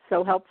us that's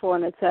so helpful,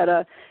 and it's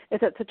at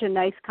such a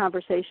nice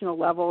conversational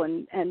level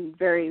and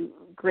very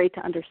great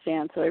to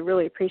understand. So I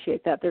really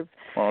appreciate that.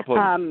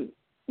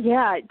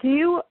 Yeah. Do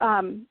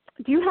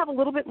you have a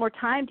little bit more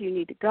time? Do you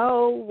need to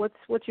go?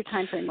 What's your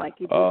time frame like?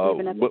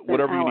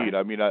 Whatever you need.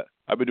 I mean,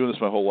 I've been doing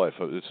this my whole life.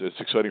 It's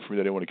exciting for me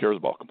that anyone cares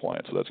about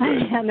compliance, so that's great.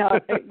 No,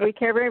 we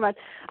care very much.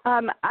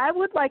 I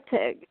would like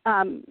to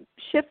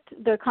shift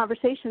the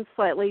conversation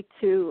slightly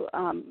to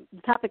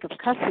the topic of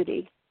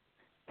custody.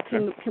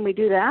 Can we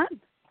do that?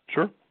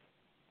 Sure.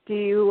 Do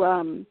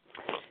you?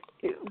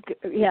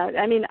 Yeah,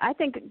 I mean, I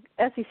think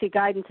SEC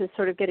guidance is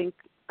sort of getting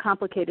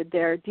complicated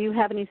there. Do you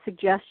have any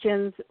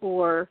suggestions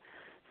or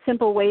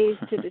simple ways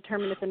to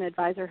determine if an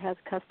advisor has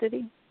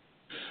custody?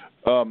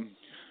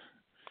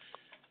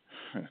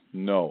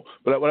 No,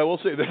 but I will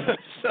say this: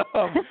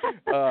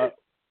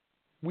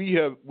 we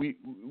and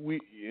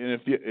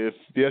if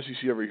the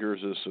SEC ever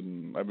hears this,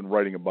 and I've been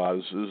writing about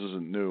this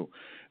isn't new.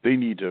 They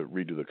need to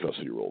redo the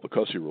custody rule. The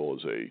custody rule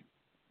is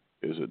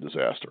a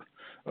disaster,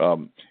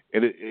 and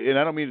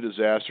I don't mean a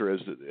disaster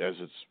as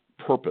its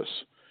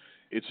purpose.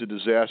 It's a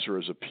disaster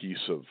as a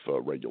piece of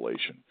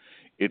regulation.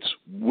 It's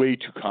way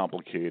too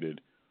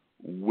complicated,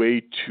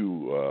 way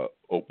too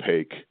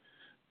opaque.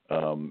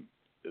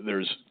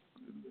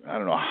 I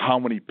don't know how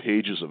many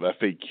pages of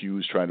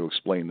FAQs trying to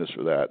explain this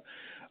or that.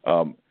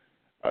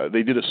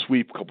 They did a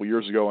sweep a couple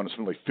years ago, and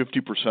something like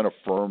 50% of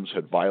firms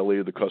had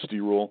violated the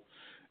custody rule.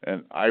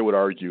 And I would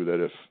argue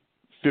that if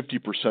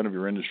 50% of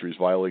your industry is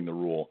violating the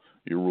rule,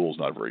 your rule is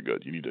not very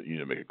good. You need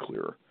to make it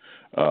clearer.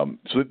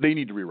 So they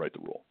need to rewrite the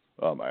rule.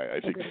 I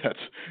think that's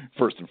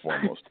first and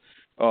foremost.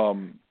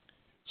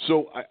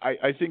 So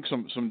I think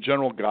some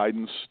general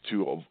guidance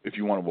if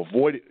you want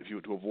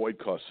to avoid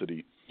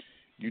custody,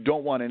 you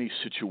don't want any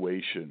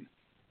situation.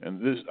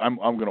 And this I'm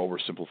going to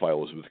oversimplify,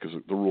 Elizabeth, because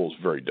the rule is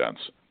very dense.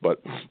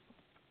 But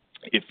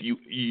if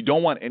you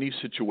don't want any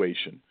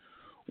situation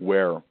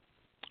where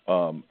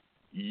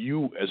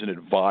you, as an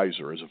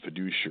advisor, as a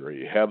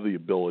fiduciary, have the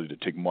ability to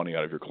take money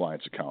out of your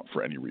client's account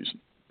for any reason.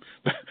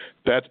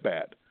 That's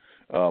bad.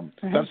 Not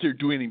that you're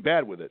doing anything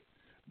bad with it,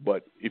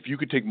 but if you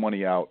could take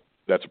money out,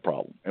 that's a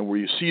problem. And where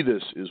you see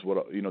this is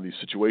these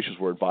situations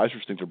where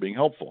advisors think they're being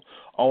helpful.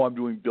 Oh, I'm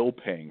doing bill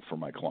paying for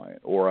my client,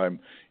 or I'm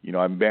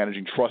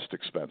managing trust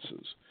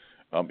expenses.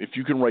 If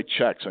you can write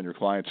checks on your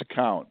client's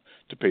account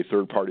to pay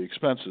third-party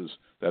expenses,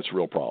 that's a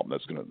real problem.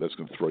 That's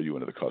going to throw you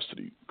into the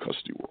custody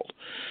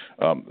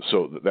world.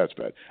 So that's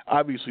bad.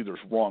 Obviously, there's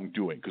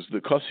wrongdoing because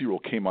the custody rule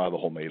came out of the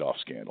whole Madoff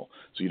scandal,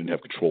 so you didn't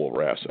have control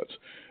over assets.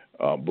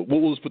 But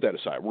we'll just put that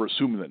aside. We're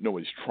assuming that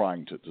nobody's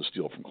trying to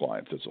steal from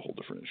clients. That's a whole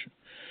different issue.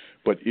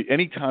 But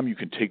any time you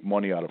can take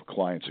money out of a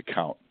client's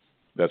account,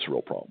 that's a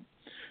real problem.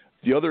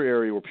 The other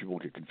area where people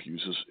get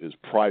confused is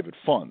private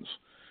funds.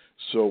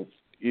 So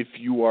if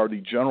you are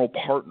the general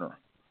partner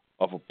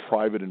of a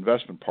private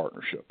investment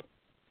partnership,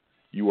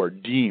 you are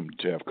deemed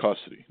to have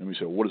custody. Let me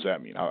say, well, what does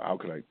that mean? How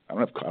could I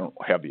don't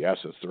have the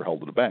assets. They're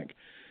held at a bank.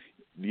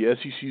 The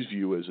SEC's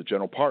view is a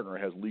general partner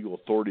has legal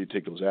authority to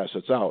take those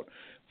assets out.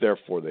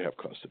 Therefore, they have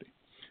custody.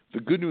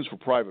 The good news for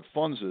private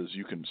funds is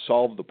you can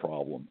solve the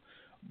problem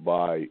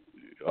by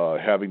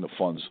having the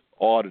funds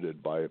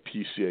audited by a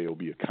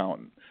PCAOB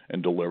accountant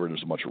and delivered.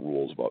 There's a bunch of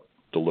rules about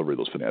delivery of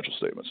those financial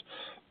statements.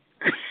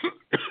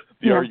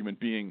 The argument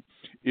being,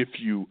 if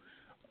you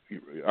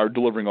are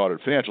delivering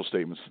audited financial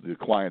statements, the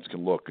clients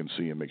can look and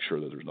see and make sure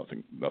that there's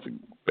nothing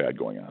bad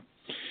going on.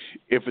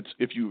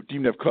 If you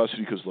deem to have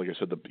custody because, like I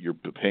said, you're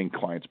paying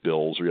clients'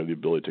 bills or you have the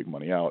ability to take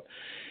money out,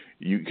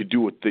 you could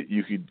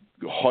you could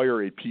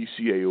hire a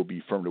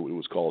PCAOB firm to do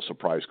what's called a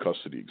surprise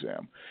custody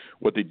exam.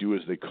 What they do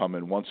is they come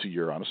in once a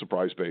year on a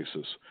surprise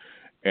basis,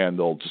 and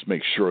they'll just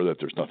make sure that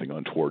there's nothing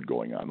untoward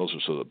going on. Those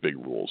are sort of the big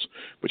rules.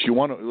 But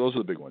those are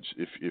the big ones.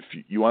 If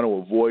you want to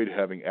avoid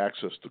having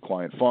access to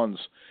client funds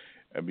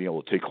and being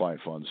able to take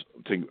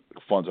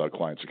funds out of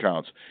clients'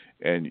 accounts,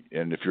 and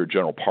if you're a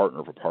general partner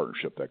of a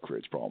partnership, that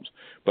creates problems.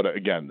 But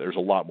again, there's a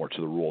lot more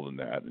to the rule than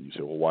that. And you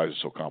say, well, why is it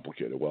so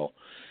complicated? Well,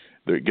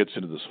 it gets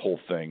into this whole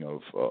thing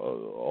of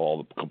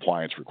all the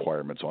compliance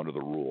requirements under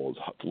the rules,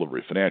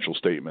 delivery of financial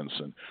statements,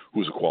 and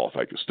who's a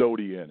qualified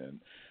custodian, and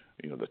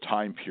the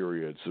time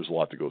periods. There's a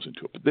lot that goes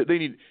into it. But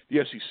the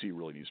SEC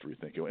really needs to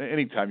rethink it.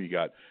 Anytime you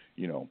got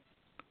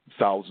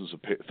thousands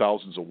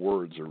of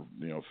words, or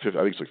I think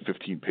it's like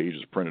 15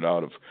 pages printed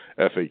out of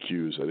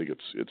FAQs, I think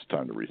it's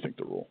time to rethink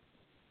the rule.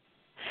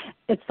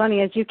 It's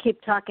funny, as you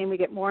keep talking, we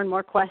get more and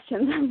more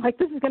questions. I'm like,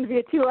 this is going to be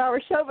a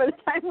 2-hour show by the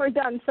time we're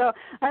done, so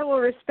I will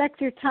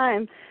respect your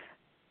time.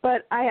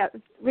 But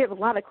we have a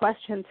lot of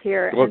questions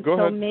here. Well, and go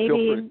so ahead.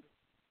 maybe,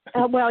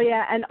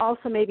 and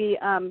also maybe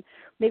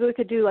we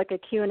could do like a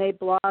Q&A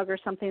blog or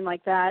something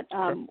like that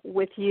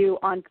with you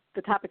on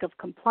the topic of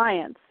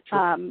compliance.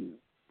 Sure.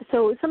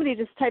 So somebody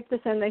just typed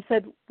this in. They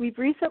said, I'm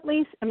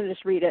going to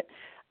just read it.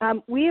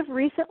 We have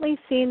recently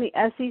seen the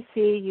SEC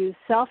use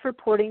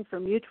self-reporting for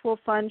mutual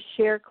fund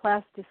share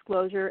class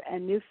disclosure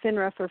and new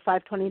FINRA for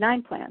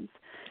 529 plans.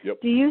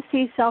 Yep. Do you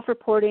see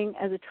self-reporting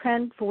as a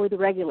trend for the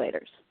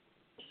regulators?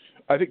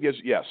 I think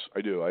yes, I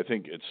do. I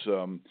think it's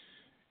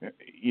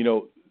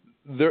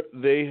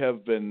they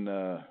have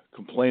been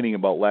complaining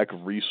about lack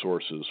of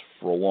resources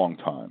for a long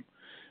time,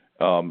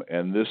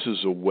 and this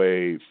is a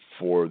way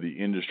for the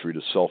industry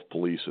to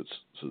self-police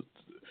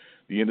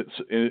the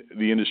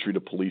industry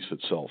to police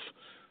itself.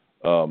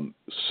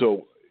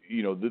 So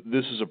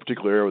this is a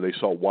particular area where they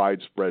saw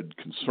widespread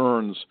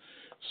concerns,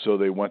 so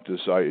they went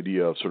this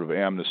idea of sort of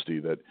amnesty,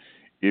 that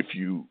if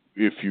you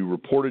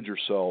reported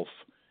yourself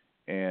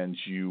and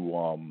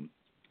you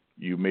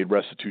made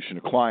restitution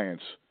to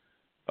clients,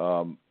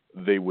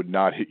 they would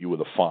not hit you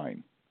with a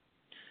fine.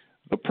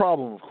 The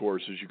problem, of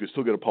course, is you could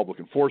still get a public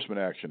enforcement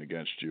action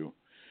against you,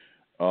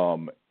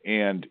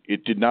 and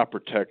it did not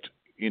protect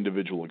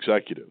individual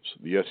executives.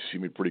 The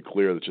SEC made pretty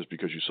clear that just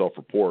because you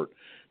self-report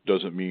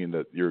doesn't mean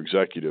that your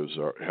executives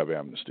have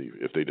amnesty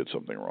if they did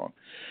something wrong.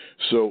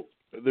 So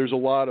there's a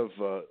lot of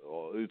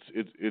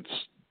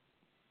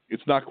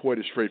it's not quite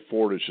as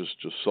straightforward as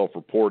just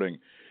self-reporting.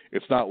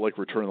 It's not like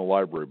returning the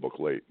library book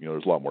late.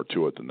 There's a lot more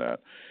to it than that.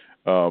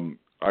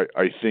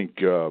 I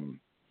think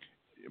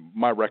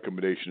my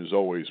recommendation is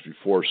always,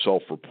 before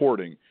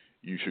self-reporting,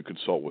 you should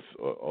consult with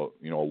a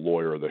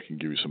lawyer that can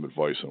give you some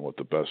advice on what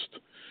the best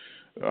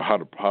how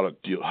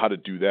to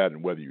do that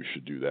and whether you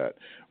should do that.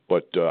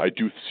 But I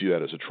do see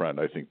that as a trend.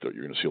 I think that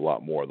you're going to see a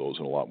lot more of those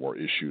and a lot more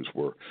issues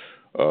where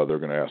they're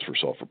going to ask for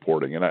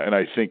self-reporting. And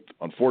I think,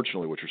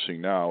 unfortunately, what you're seeing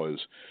now is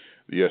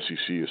the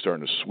SEC is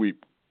starting to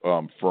sweep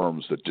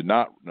firms that did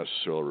not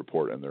necessarily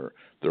report, and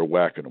they're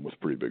whacking them with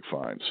pretty big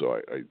fines.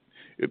 So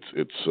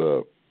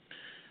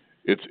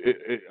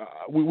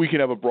we can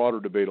have a broader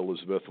debate,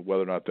 Elizabeth,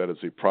 whether or not that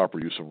is a proper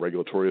use of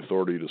regulatory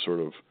authority to sort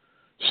of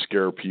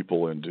scare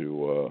people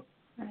into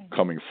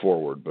coming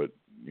forward. But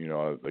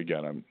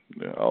again,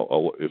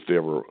 I'll if they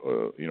ever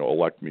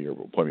elect me or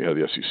appoint me head of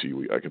the SEC,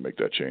 I can make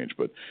that change.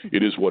 But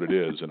it is what it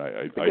is, and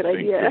I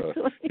think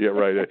yeah,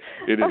 right.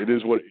 It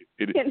is what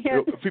it is.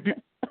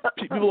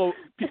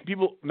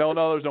 People, no,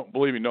 there's no.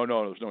 Believe me, no,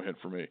 there's no hint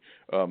for me.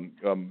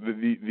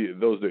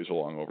 Those days are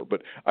long over.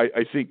 But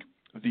I think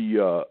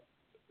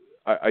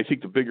I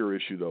think the bigger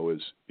issue, though,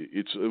 is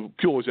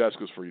people always ask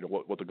us for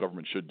what the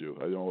government should do.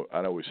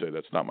 I always say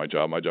that's not my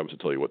job. My job is to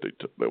tell you what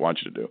they want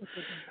you to do.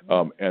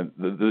 And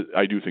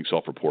I do think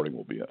self-reporting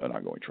will be an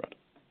ongoing trend.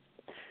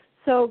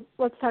 So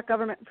let's talk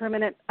government for a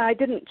minute. I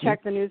didn't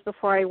check the news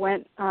before I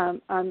went live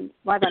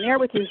on air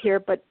with you here,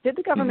 but did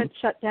the government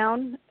shut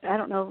down? I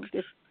don't know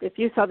if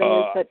you saw the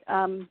news, but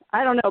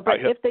I don't know.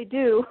 But if they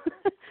do,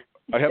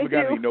 I haven't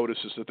gotten any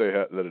notices that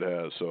it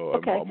has. So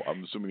okay.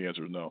 I'm assuming the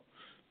answer is no.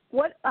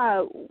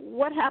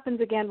 What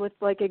happens again with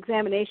like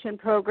examination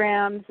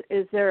programs?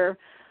 Is there,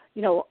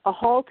 a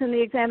halt in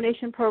the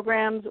examination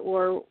programs,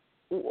 or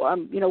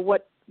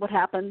what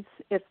happens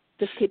if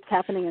this keeps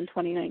happening in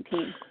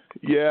 2019?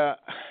 Yeah,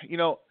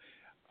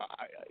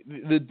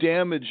 the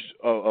damage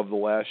of the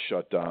last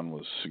shutdown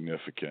was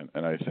significant,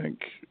 and I think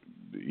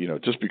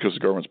just because the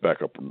government's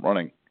back up and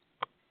running,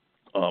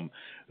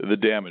 the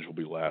damage will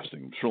be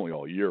lasting certainly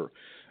all year.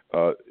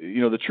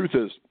 The truth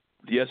is,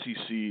 the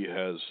SEC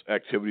has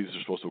activities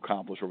they're supposed to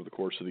accomplish over the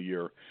course of the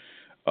year.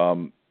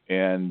 The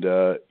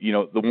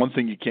one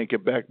thing you can't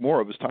get back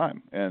more of is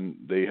time. And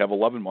they have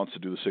 11 months to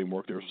do the same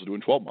work they were supposed to do in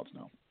 12 months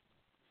now.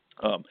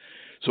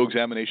 So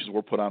examinations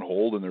were put on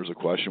hold, and there's a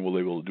question, will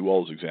they be able to do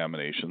all those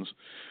examinations?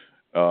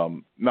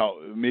 Now,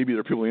 maybe there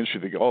are people in the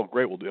industry that think, oh,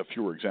 great, we'll have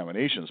fewer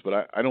examinations.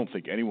 But I don't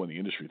think anyone in the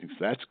industry thinks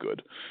that's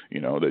good,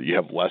 that you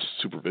have less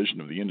supervision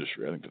of the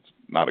industry. I think that's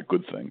not a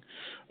good thing.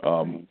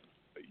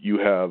 You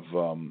have...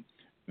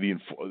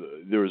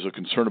 there is a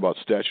concern about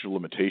statute of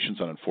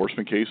limitations on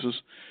enforcement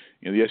cases.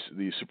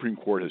 The Supreme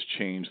Court has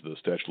changed the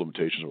statute of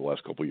limitations over the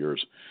last couple of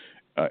years,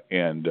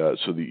 and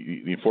so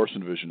the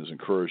Enforcement Division is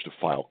encouraged to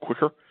file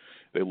quicker.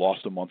 They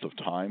lost a month of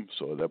time,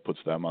 so that puts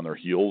them on their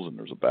heels, and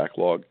there's a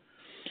backlog.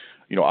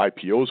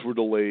 IPOs were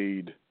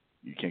delayed.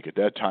 You can't get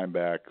that time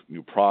back.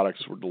 New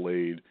products were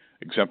delayed.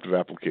 Exemptive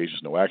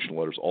applications, no action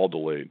letters, all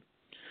delayed.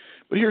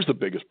 But here's the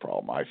biggest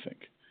problem, I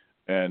think.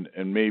 And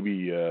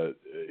maybe no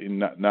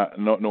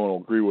one will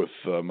agree with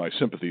my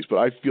sympathies, but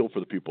I feel for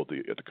the people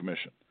at the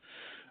commission.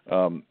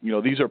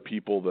 These are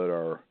people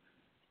that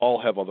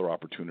all have other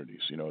opportunities.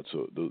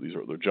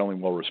 They're generally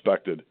well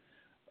respected.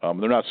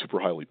 They're not super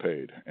highly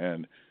paid,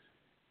 and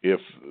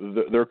if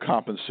their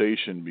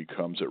compensation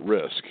becomes at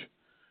risk,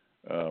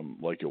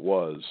 like it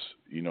was,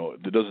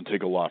 it doesn't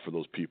take a lot for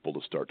those people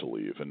to start to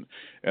leave, and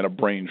a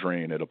brain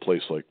drain at a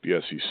place like the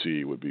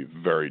SEC would be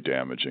very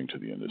damaging to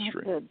the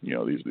industry.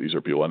 These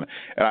are people, and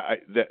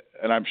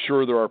I'm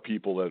sure there are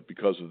people that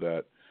because of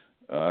that,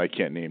 I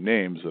can't name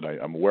names that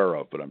I'm aware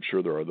of, but I'm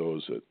sure there are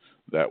those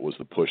that was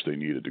the push they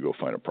needed to go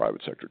find a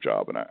private sector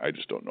job, and I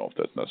just don't know if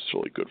that's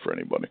necessarily good for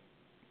anybody.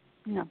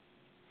 No.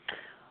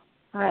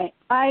 All right.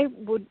 I'm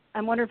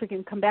wondering if we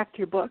can come back to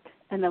your book,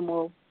 and then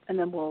we'll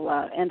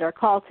end our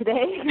call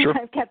today. Sure.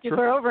 I've kept you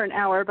for over an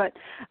hour, but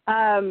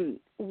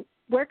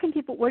where do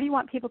you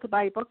want people to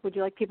buy your book? Would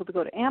you like people to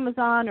go to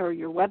Amazon or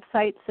your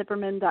website,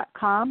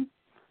 Cipperman.com?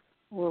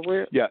 Or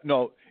where? Yeah,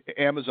 no,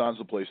 Amazon's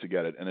the place to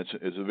get it, and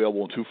it's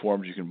available in two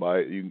forms. You can buy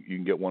it. You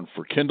can get one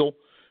for Kindle,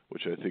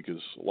 which I think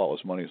is a lot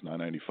less money. It's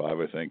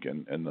 $9.95, I think,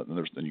 and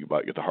then you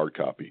can get the hard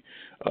copy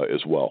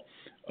as well.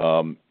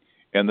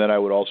 And then I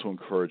would also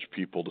encourage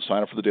people to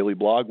sign up for the daily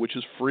blog, which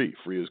is free.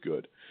 Free is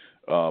good.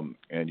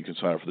 And you can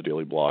sign up for the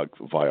daily blog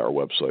via our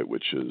website,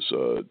 which is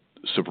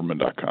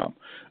Cipperman.com.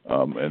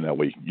 And that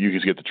way you can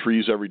get the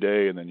trees every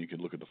day, and then you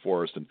can look at the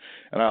forest. And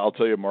I'll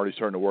tell you, I'm already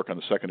starting to work on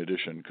the second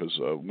edition because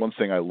one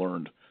thing I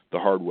learned the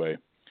hard way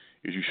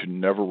is you should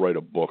never write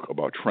a book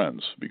about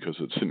trends because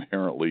it's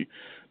inherently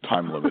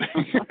time limiting.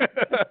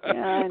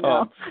 Yeah, I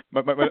know.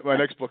 My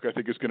next book, I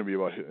think, is going to be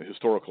about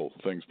historical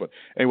things. But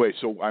anyway,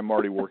 so I'm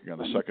already working on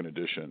the second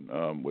edition,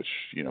 which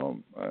it'll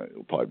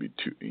probably be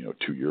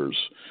 2 years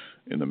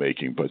in the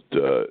making. But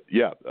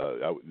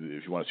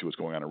if you want to see what's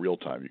going on in real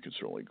time, you can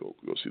certainly go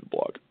see the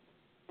blog.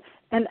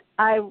 And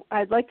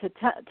I'd like to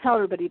tell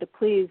everybody to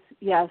please,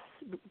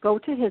 go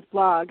to his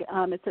blog.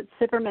 It's at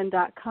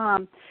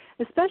Cipperman.com,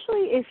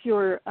 especially if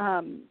you're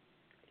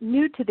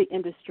new to the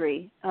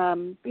industry,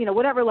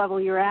 whatever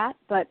level you're at.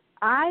 But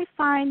I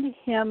find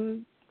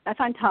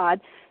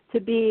Todd to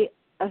be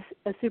a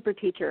super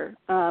teacher.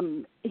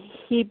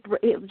 He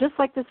just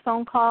like this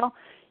phone call,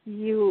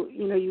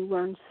 you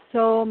learn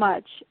so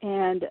much.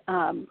 And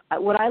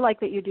what I like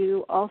that you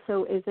do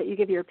also is that you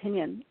give your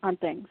opinion on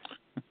things,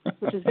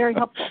 which is very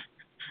helpful.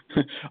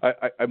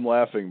 I'm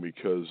laughing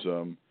because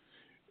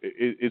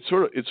it's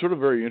sort of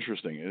very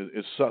interesting.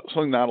 It's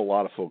something not a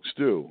lot of folks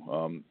do.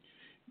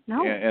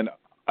 No. And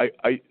I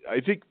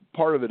think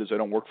part of it is I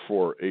don't work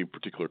for a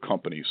particular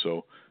company,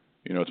 so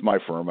it's my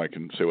firm. I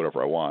can say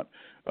whatever I want,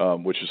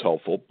 which is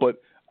helpful.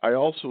 But I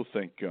also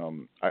think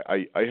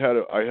I had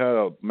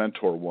a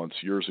mentor once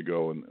years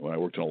ago, and when I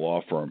worked in a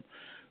law firm,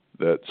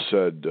 that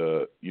said,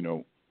 a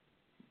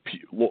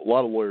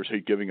lot of lawyers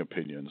hate giving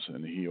opinions,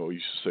 and he always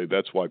used to say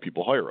that's why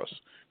people hire us,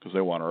 because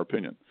they want our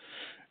opinion.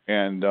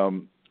 And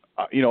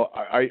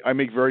I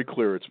make very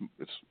clear it's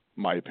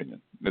my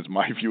opinion, it's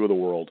my view of the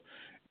world.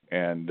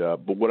 And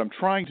but what I'm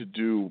trying to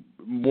do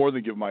more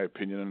than give my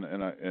opinion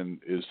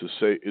is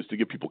to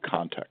give people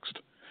context.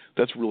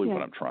 That's really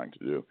what I'm trying to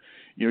do.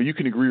 You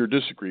can agree or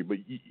disagree, but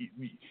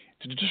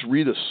to just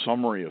read a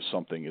summary of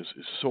something is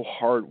so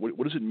hard.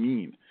 What does it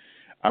mean?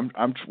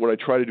 What I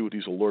try to do with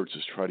these alerts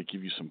is try to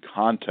give you some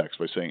context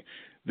by saying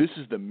this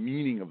is the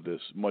meaning of this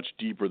much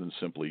deeper than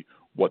simply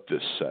what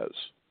this says.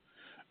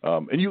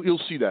 And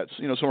you'll see that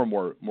some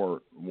are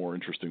more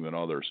interesting than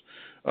others.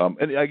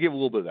 And I gave a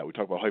little bit of that. We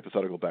talk about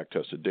hypothetical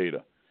back-tested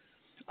data.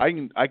 I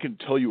can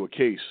tell you a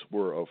case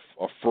where a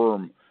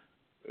firm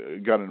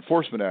got an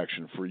enforcement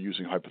action for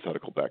using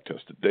hypothetical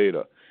back-tested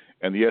data,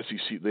 and the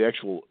SEC, the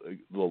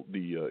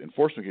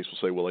enforcement case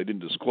will say, well, I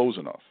didn't disclose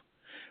enough.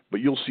 But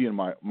you'll see in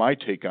my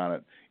take on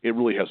it, it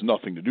really has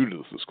nothing to do with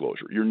this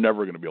disclosure. You're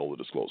never going to be able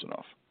to disclose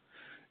enough.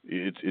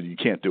 You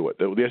can't do it.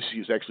 The SEC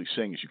is actually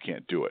saying is you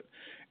can't do it.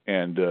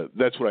 And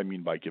that's what I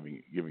mean by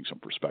giving some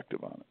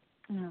perspective on it.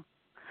 Yeah.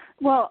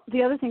 Well,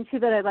 the other thing, too,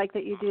 that I like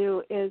that you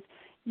do is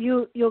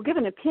you'll give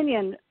an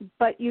opinion,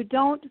 but you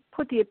don't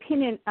put the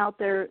opinion out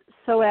there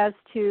so as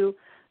to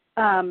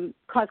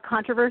cause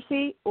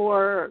controversy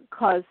or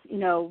cause,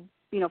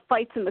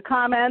 fights in the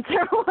comments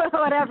or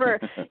whatever,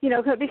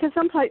 because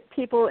sometimes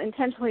people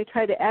intentionally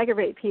try to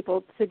aggravate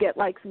people to get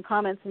likes and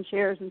comments and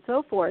shares and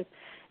so forth.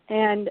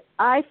 And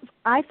I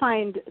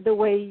find the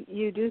way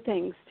you do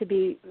things to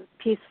be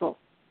peaceful.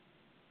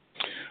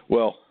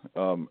 Well,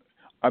 I'm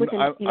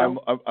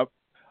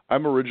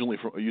originally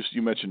from.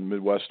 You mentioned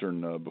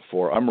Midwestern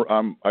before.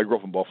 I grew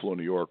up in Buffalo,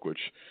 New York, which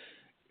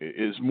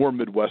is more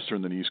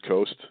Midwestern than East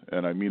Coast,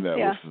 and I mean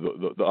that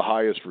with the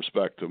highest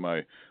respect to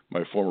my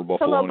former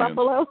Buffalonians.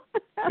 Hello,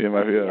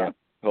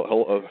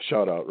 Buffalo.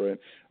 Shout out, right?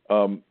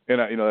 And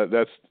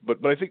that's.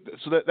 But I think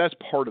so. That's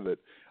part of it.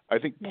 I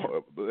think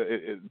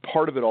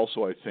part of it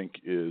also, I think,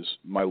 is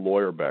my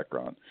lawyer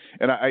background.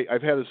 And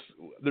I've had this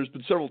 – there's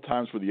been several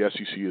times where the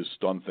SEC has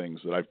done things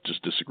that I've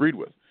just disagreed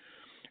with.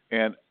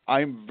 And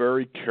I'm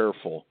very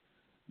careful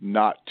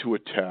not to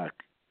attack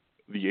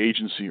the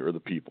agency or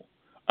the people.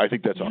 I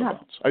think that's out of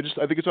bounds. I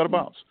think it's out of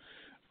bounds.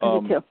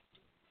 Me too.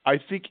 I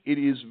think it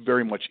is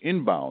very much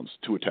in bounds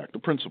to attack the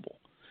principle.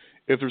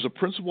 If there's a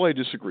principle I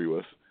disagree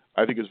with,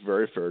 I think it's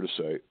very fair to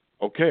say,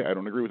 okay, I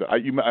don't agree with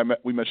that.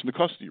 We mentioned the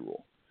custody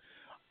rule.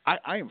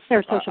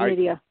 Their social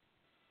media.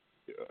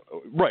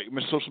 Right,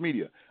 social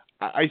media.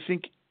 I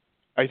think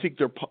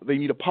they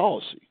need a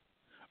policy.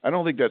 I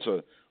don't think that's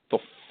the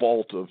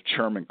fault of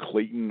Chairman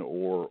Clayton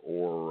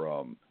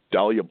or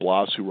Dahlia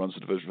Bloss, who runs the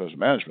Division of Investment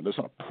Management. That's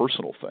not a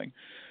personal thing.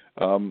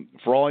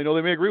 For all I know,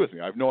 they may agree with me.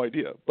 I have no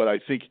idea. But I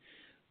think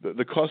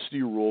the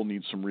custody rule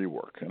needs some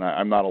rework, and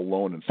I'm not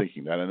alone in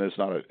thinking that. And it's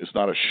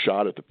not a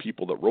shot at the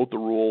people that wrote the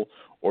rule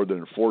or that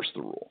enforced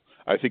the rule.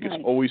 I think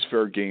it's always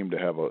fair game to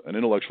have an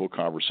intellectual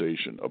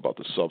conversation about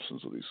the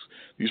substance of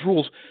these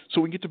rules,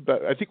 so we get to.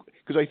 I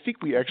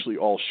think we actually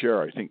all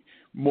share. I think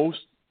most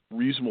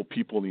reasonable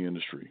people in the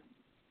industry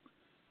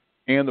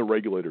and the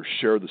regulators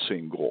share the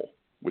same goal,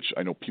 which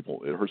I know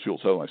it hurts people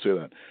to tell when I say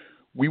that.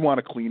 We want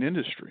a clean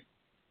industry.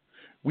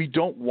 We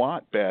don't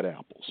want bad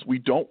apples. We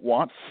don't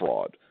want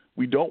fraud.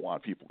 We don't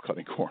want people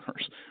cutting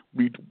corners.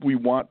 We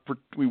want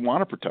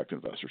to protect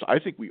investors. I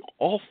think we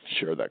all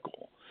share that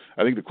goal.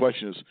 I think the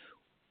question is,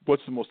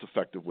 what's the most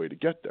effective way to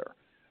get there?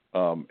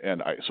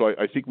 And I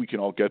think we can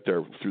all get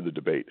there through the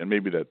debate. And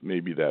maybe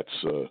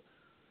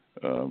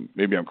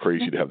I'm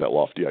crazy to have that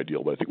lofty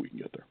ideal, but I think we can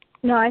get there.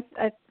 No, I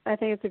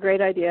think it's a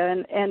great idea,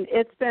 and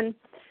it's been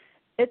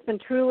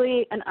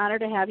truly an honor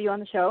to have you on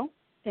the show,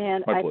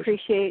 and My I pleasure.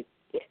 appreciate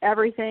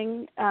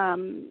everything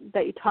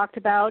that you talked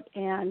about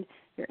and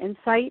your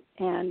insight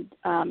and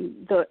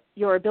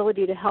your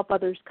ability to help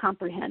others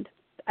comprehend.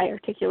 I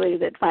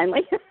articulated it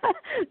finally.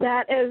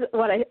 That is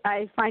what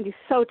I find you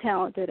so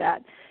talented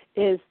at.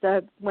 Is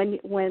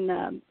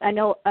when I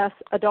know us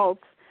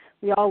adults,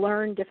 we all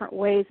learn different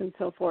ways and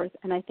so forth,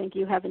 and I think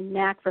you have a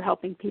knack for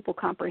helping people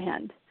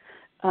comprehend,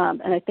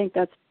 and I think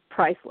that's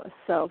priceless.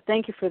 So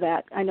thank you for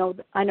that. I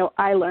know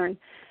I learn.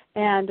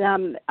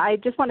 And I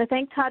just want to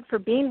thank Todd for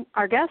being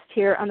our guest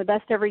here on the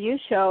Best Ever You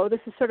show. This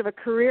is sort of a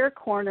career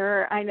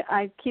corner.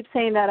 I keep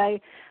saying that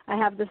I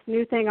have this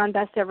new thing on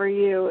Best Ever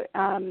You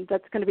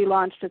that's going to be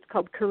launched. It's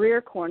called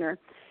Career Corner.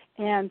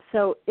 And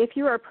so if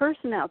you are a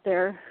person out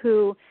there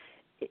who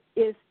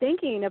is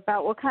thinking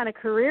about what kind of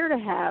career to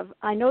have,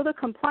 I know the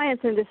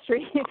compliance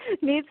industry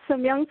needs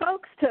some young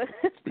folks to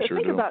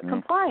think about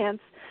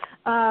compliance.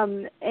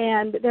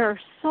 And there are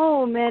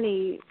so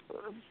many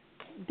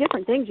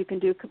different things you can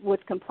do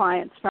with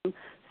compliance, from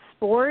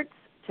sports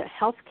to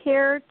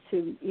healthcare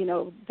to,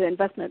 the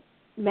investment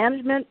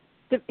management,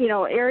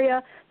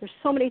 area. There's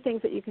so many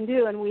things that you can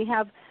do. And we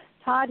have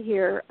Todd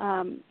here,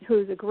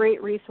 who's a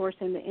great resource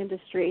in the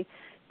industry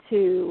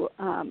to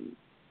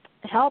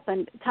help.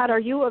 And Todd, are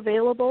you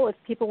available if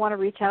people want to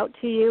reach out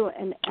to you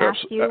and ask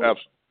you?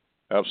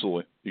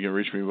 Absolutely. You can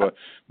reach me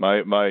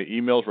by my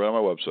email's right on my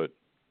website.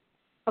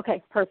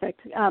 Okay,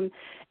 perfect.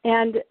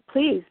 And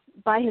please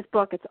buy his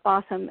book. It's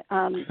awesome.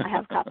 I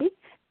have a copy.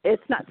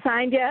 It's not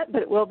signed yet,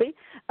 but it will be.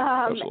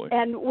 Absolutely.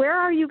 And where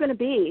are you going to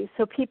be?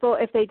 So people,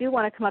 if they do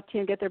want to come up to you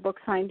and get their book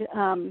signed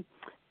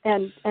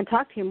and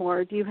talk to you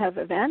more, do you have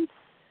events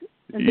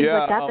and things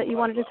like that you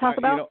wanted to talk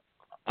about?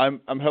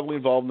 I'm heavily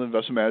involved in the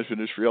investment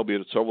management industry. I'll be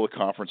at several of the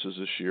conferences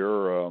this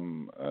year. I'll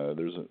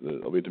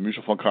be at the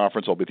Mutual Fund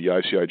Conference. I'll be at the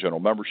ICI General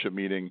Membership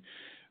Meeting.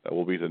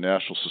 We'll be at the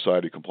National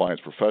Society of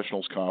Compliance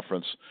Professionals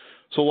Conference.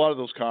 So a lot of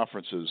those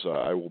conferences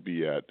I will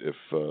be at if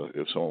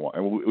someone wants.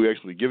 And we're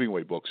actually giving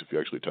away books if you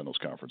actually attend those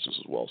conferences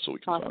as well, so we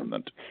can sign them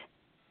then.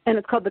 And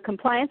it's called The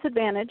Compliance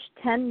Advantage,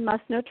 10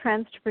 Must-Know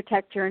Trends to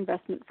Protect Your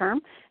Investment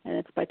Firm, and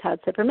it's by Todd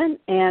Cipperman.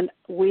 And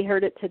we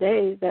heard it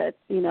today that,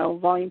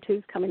 Volume 2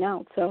 is coming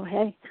out. So,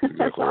 hey,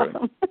 that's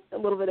awesome. A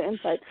little bit of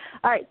insight.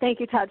 All right, thank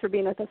you, Todd, for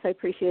being with us. I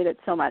appreciate it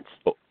so much.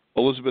 Well,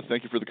 Elizabeth,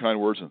 thank you for the kind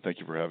words, and thank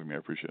you for having me. I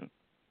appreciate it.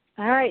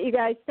 All right, you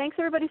guys. Thanks,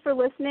 everybody, for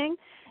listening.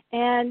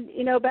 And,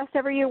 Best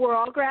Ever You, we're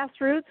all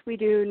grassroots. We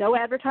do no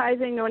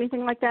advertising, no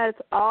anything like that.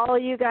 It's all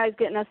you guys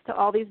getting us to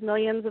all these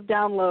millions of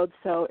downloads,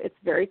 so it's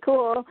very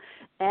cool.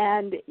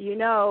 And,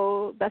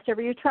 Best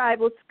Ever You Tribe,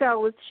 let's go.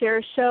 Let's share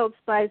a show.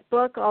 Let's buy his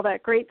book, all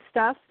that great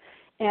stuff.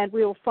 And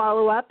we will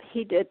follow up.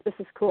 This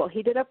is cool.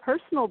 He did a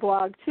personal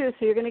blog, too,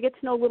 so you're going to get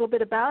to know a little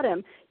bit about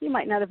him. You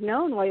might not have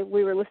known while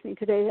we were listening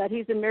today that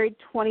he's been married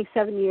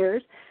 27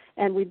 years.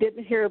 And we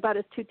didn't hear about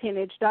his 2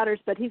 teenage daughters,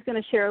 but he's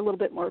going to share a little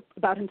bit more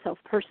about himself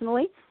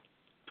personally.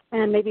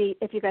 And maybe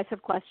if you guys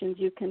have questions,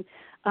 you can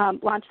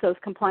launch those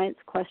compliance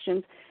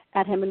questions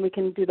at him, and we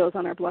can do those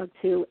on our blog,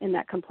 too, in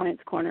that compliance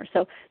corner.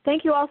 So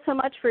thank you all so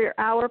much for your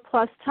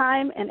hour-plus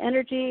time and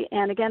energy.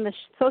 And, again, the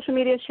social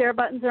media share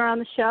buttons are on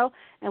the show,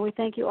 and we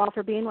thank you all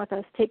for being with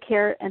us. Take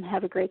care and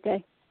have a great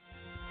day.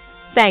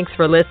 Thanks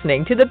for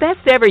listening to the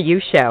Best Ever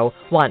You Show.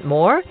 Want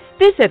more?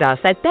 Visit us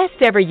at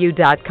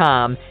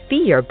besteveryou.com. Be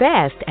your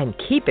best and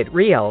keep it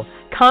real.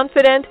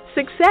 Confident,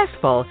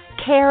 successful,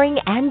 caring,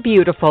 and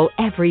beautiful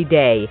every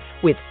day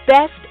with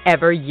Best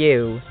Ever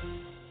You.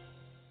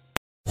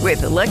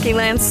 With the Lucky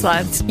Land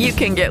Slots, you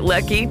can get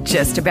lucky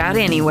just about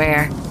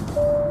anywhere.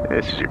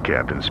 This is your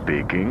captain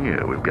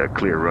speaking. We've got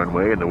clear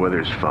runway and the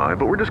weather's fine,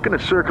 but we're just going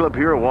to circle up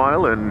here a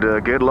while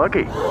and get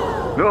lucky.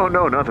 No,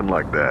 nothing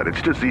like that.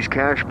 It's just these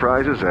cash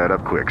prizes add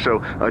up quick. So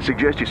I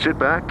suggest you sit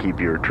back, keep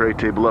your tray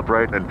table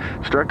upright, and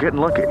start getting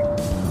lucky.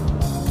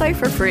 Play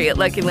for free at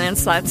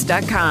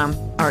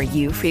LuckyLandSlots.com. Are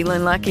you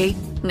feeling lucky?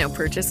 No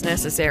purchase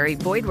necessary.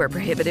 Void where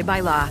prohibited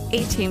by law.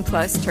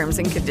 18+ terms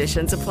and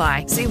conditions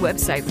apply. See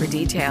website for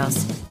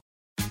details.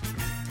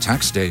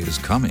 Tax day is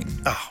coming.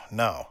 Oh,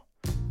 no.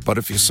 But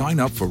if you sign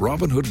up for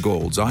Robinhood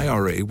Gold's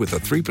IRA with a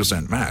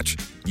 3% match,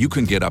 you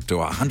can get up to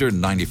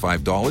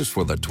 $195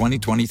 for the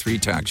 2023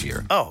 tax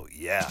year. Oh,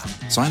 yeah.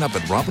 Sign up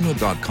at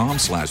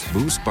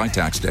Robinhood.com/boost by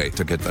tax day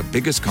to get the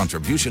biggest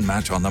contribution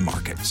match on the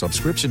market.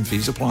 Subscription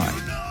fees apply.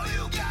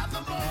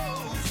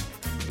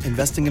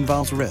 Investing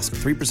involves risk.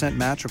 3%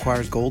 match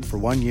requires gold for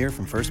 1 year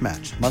from first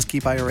match. Must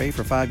keep IRA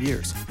for 5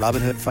 years.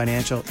 Robinhood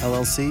Financial,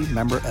 LLC,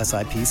 member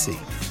SIPC.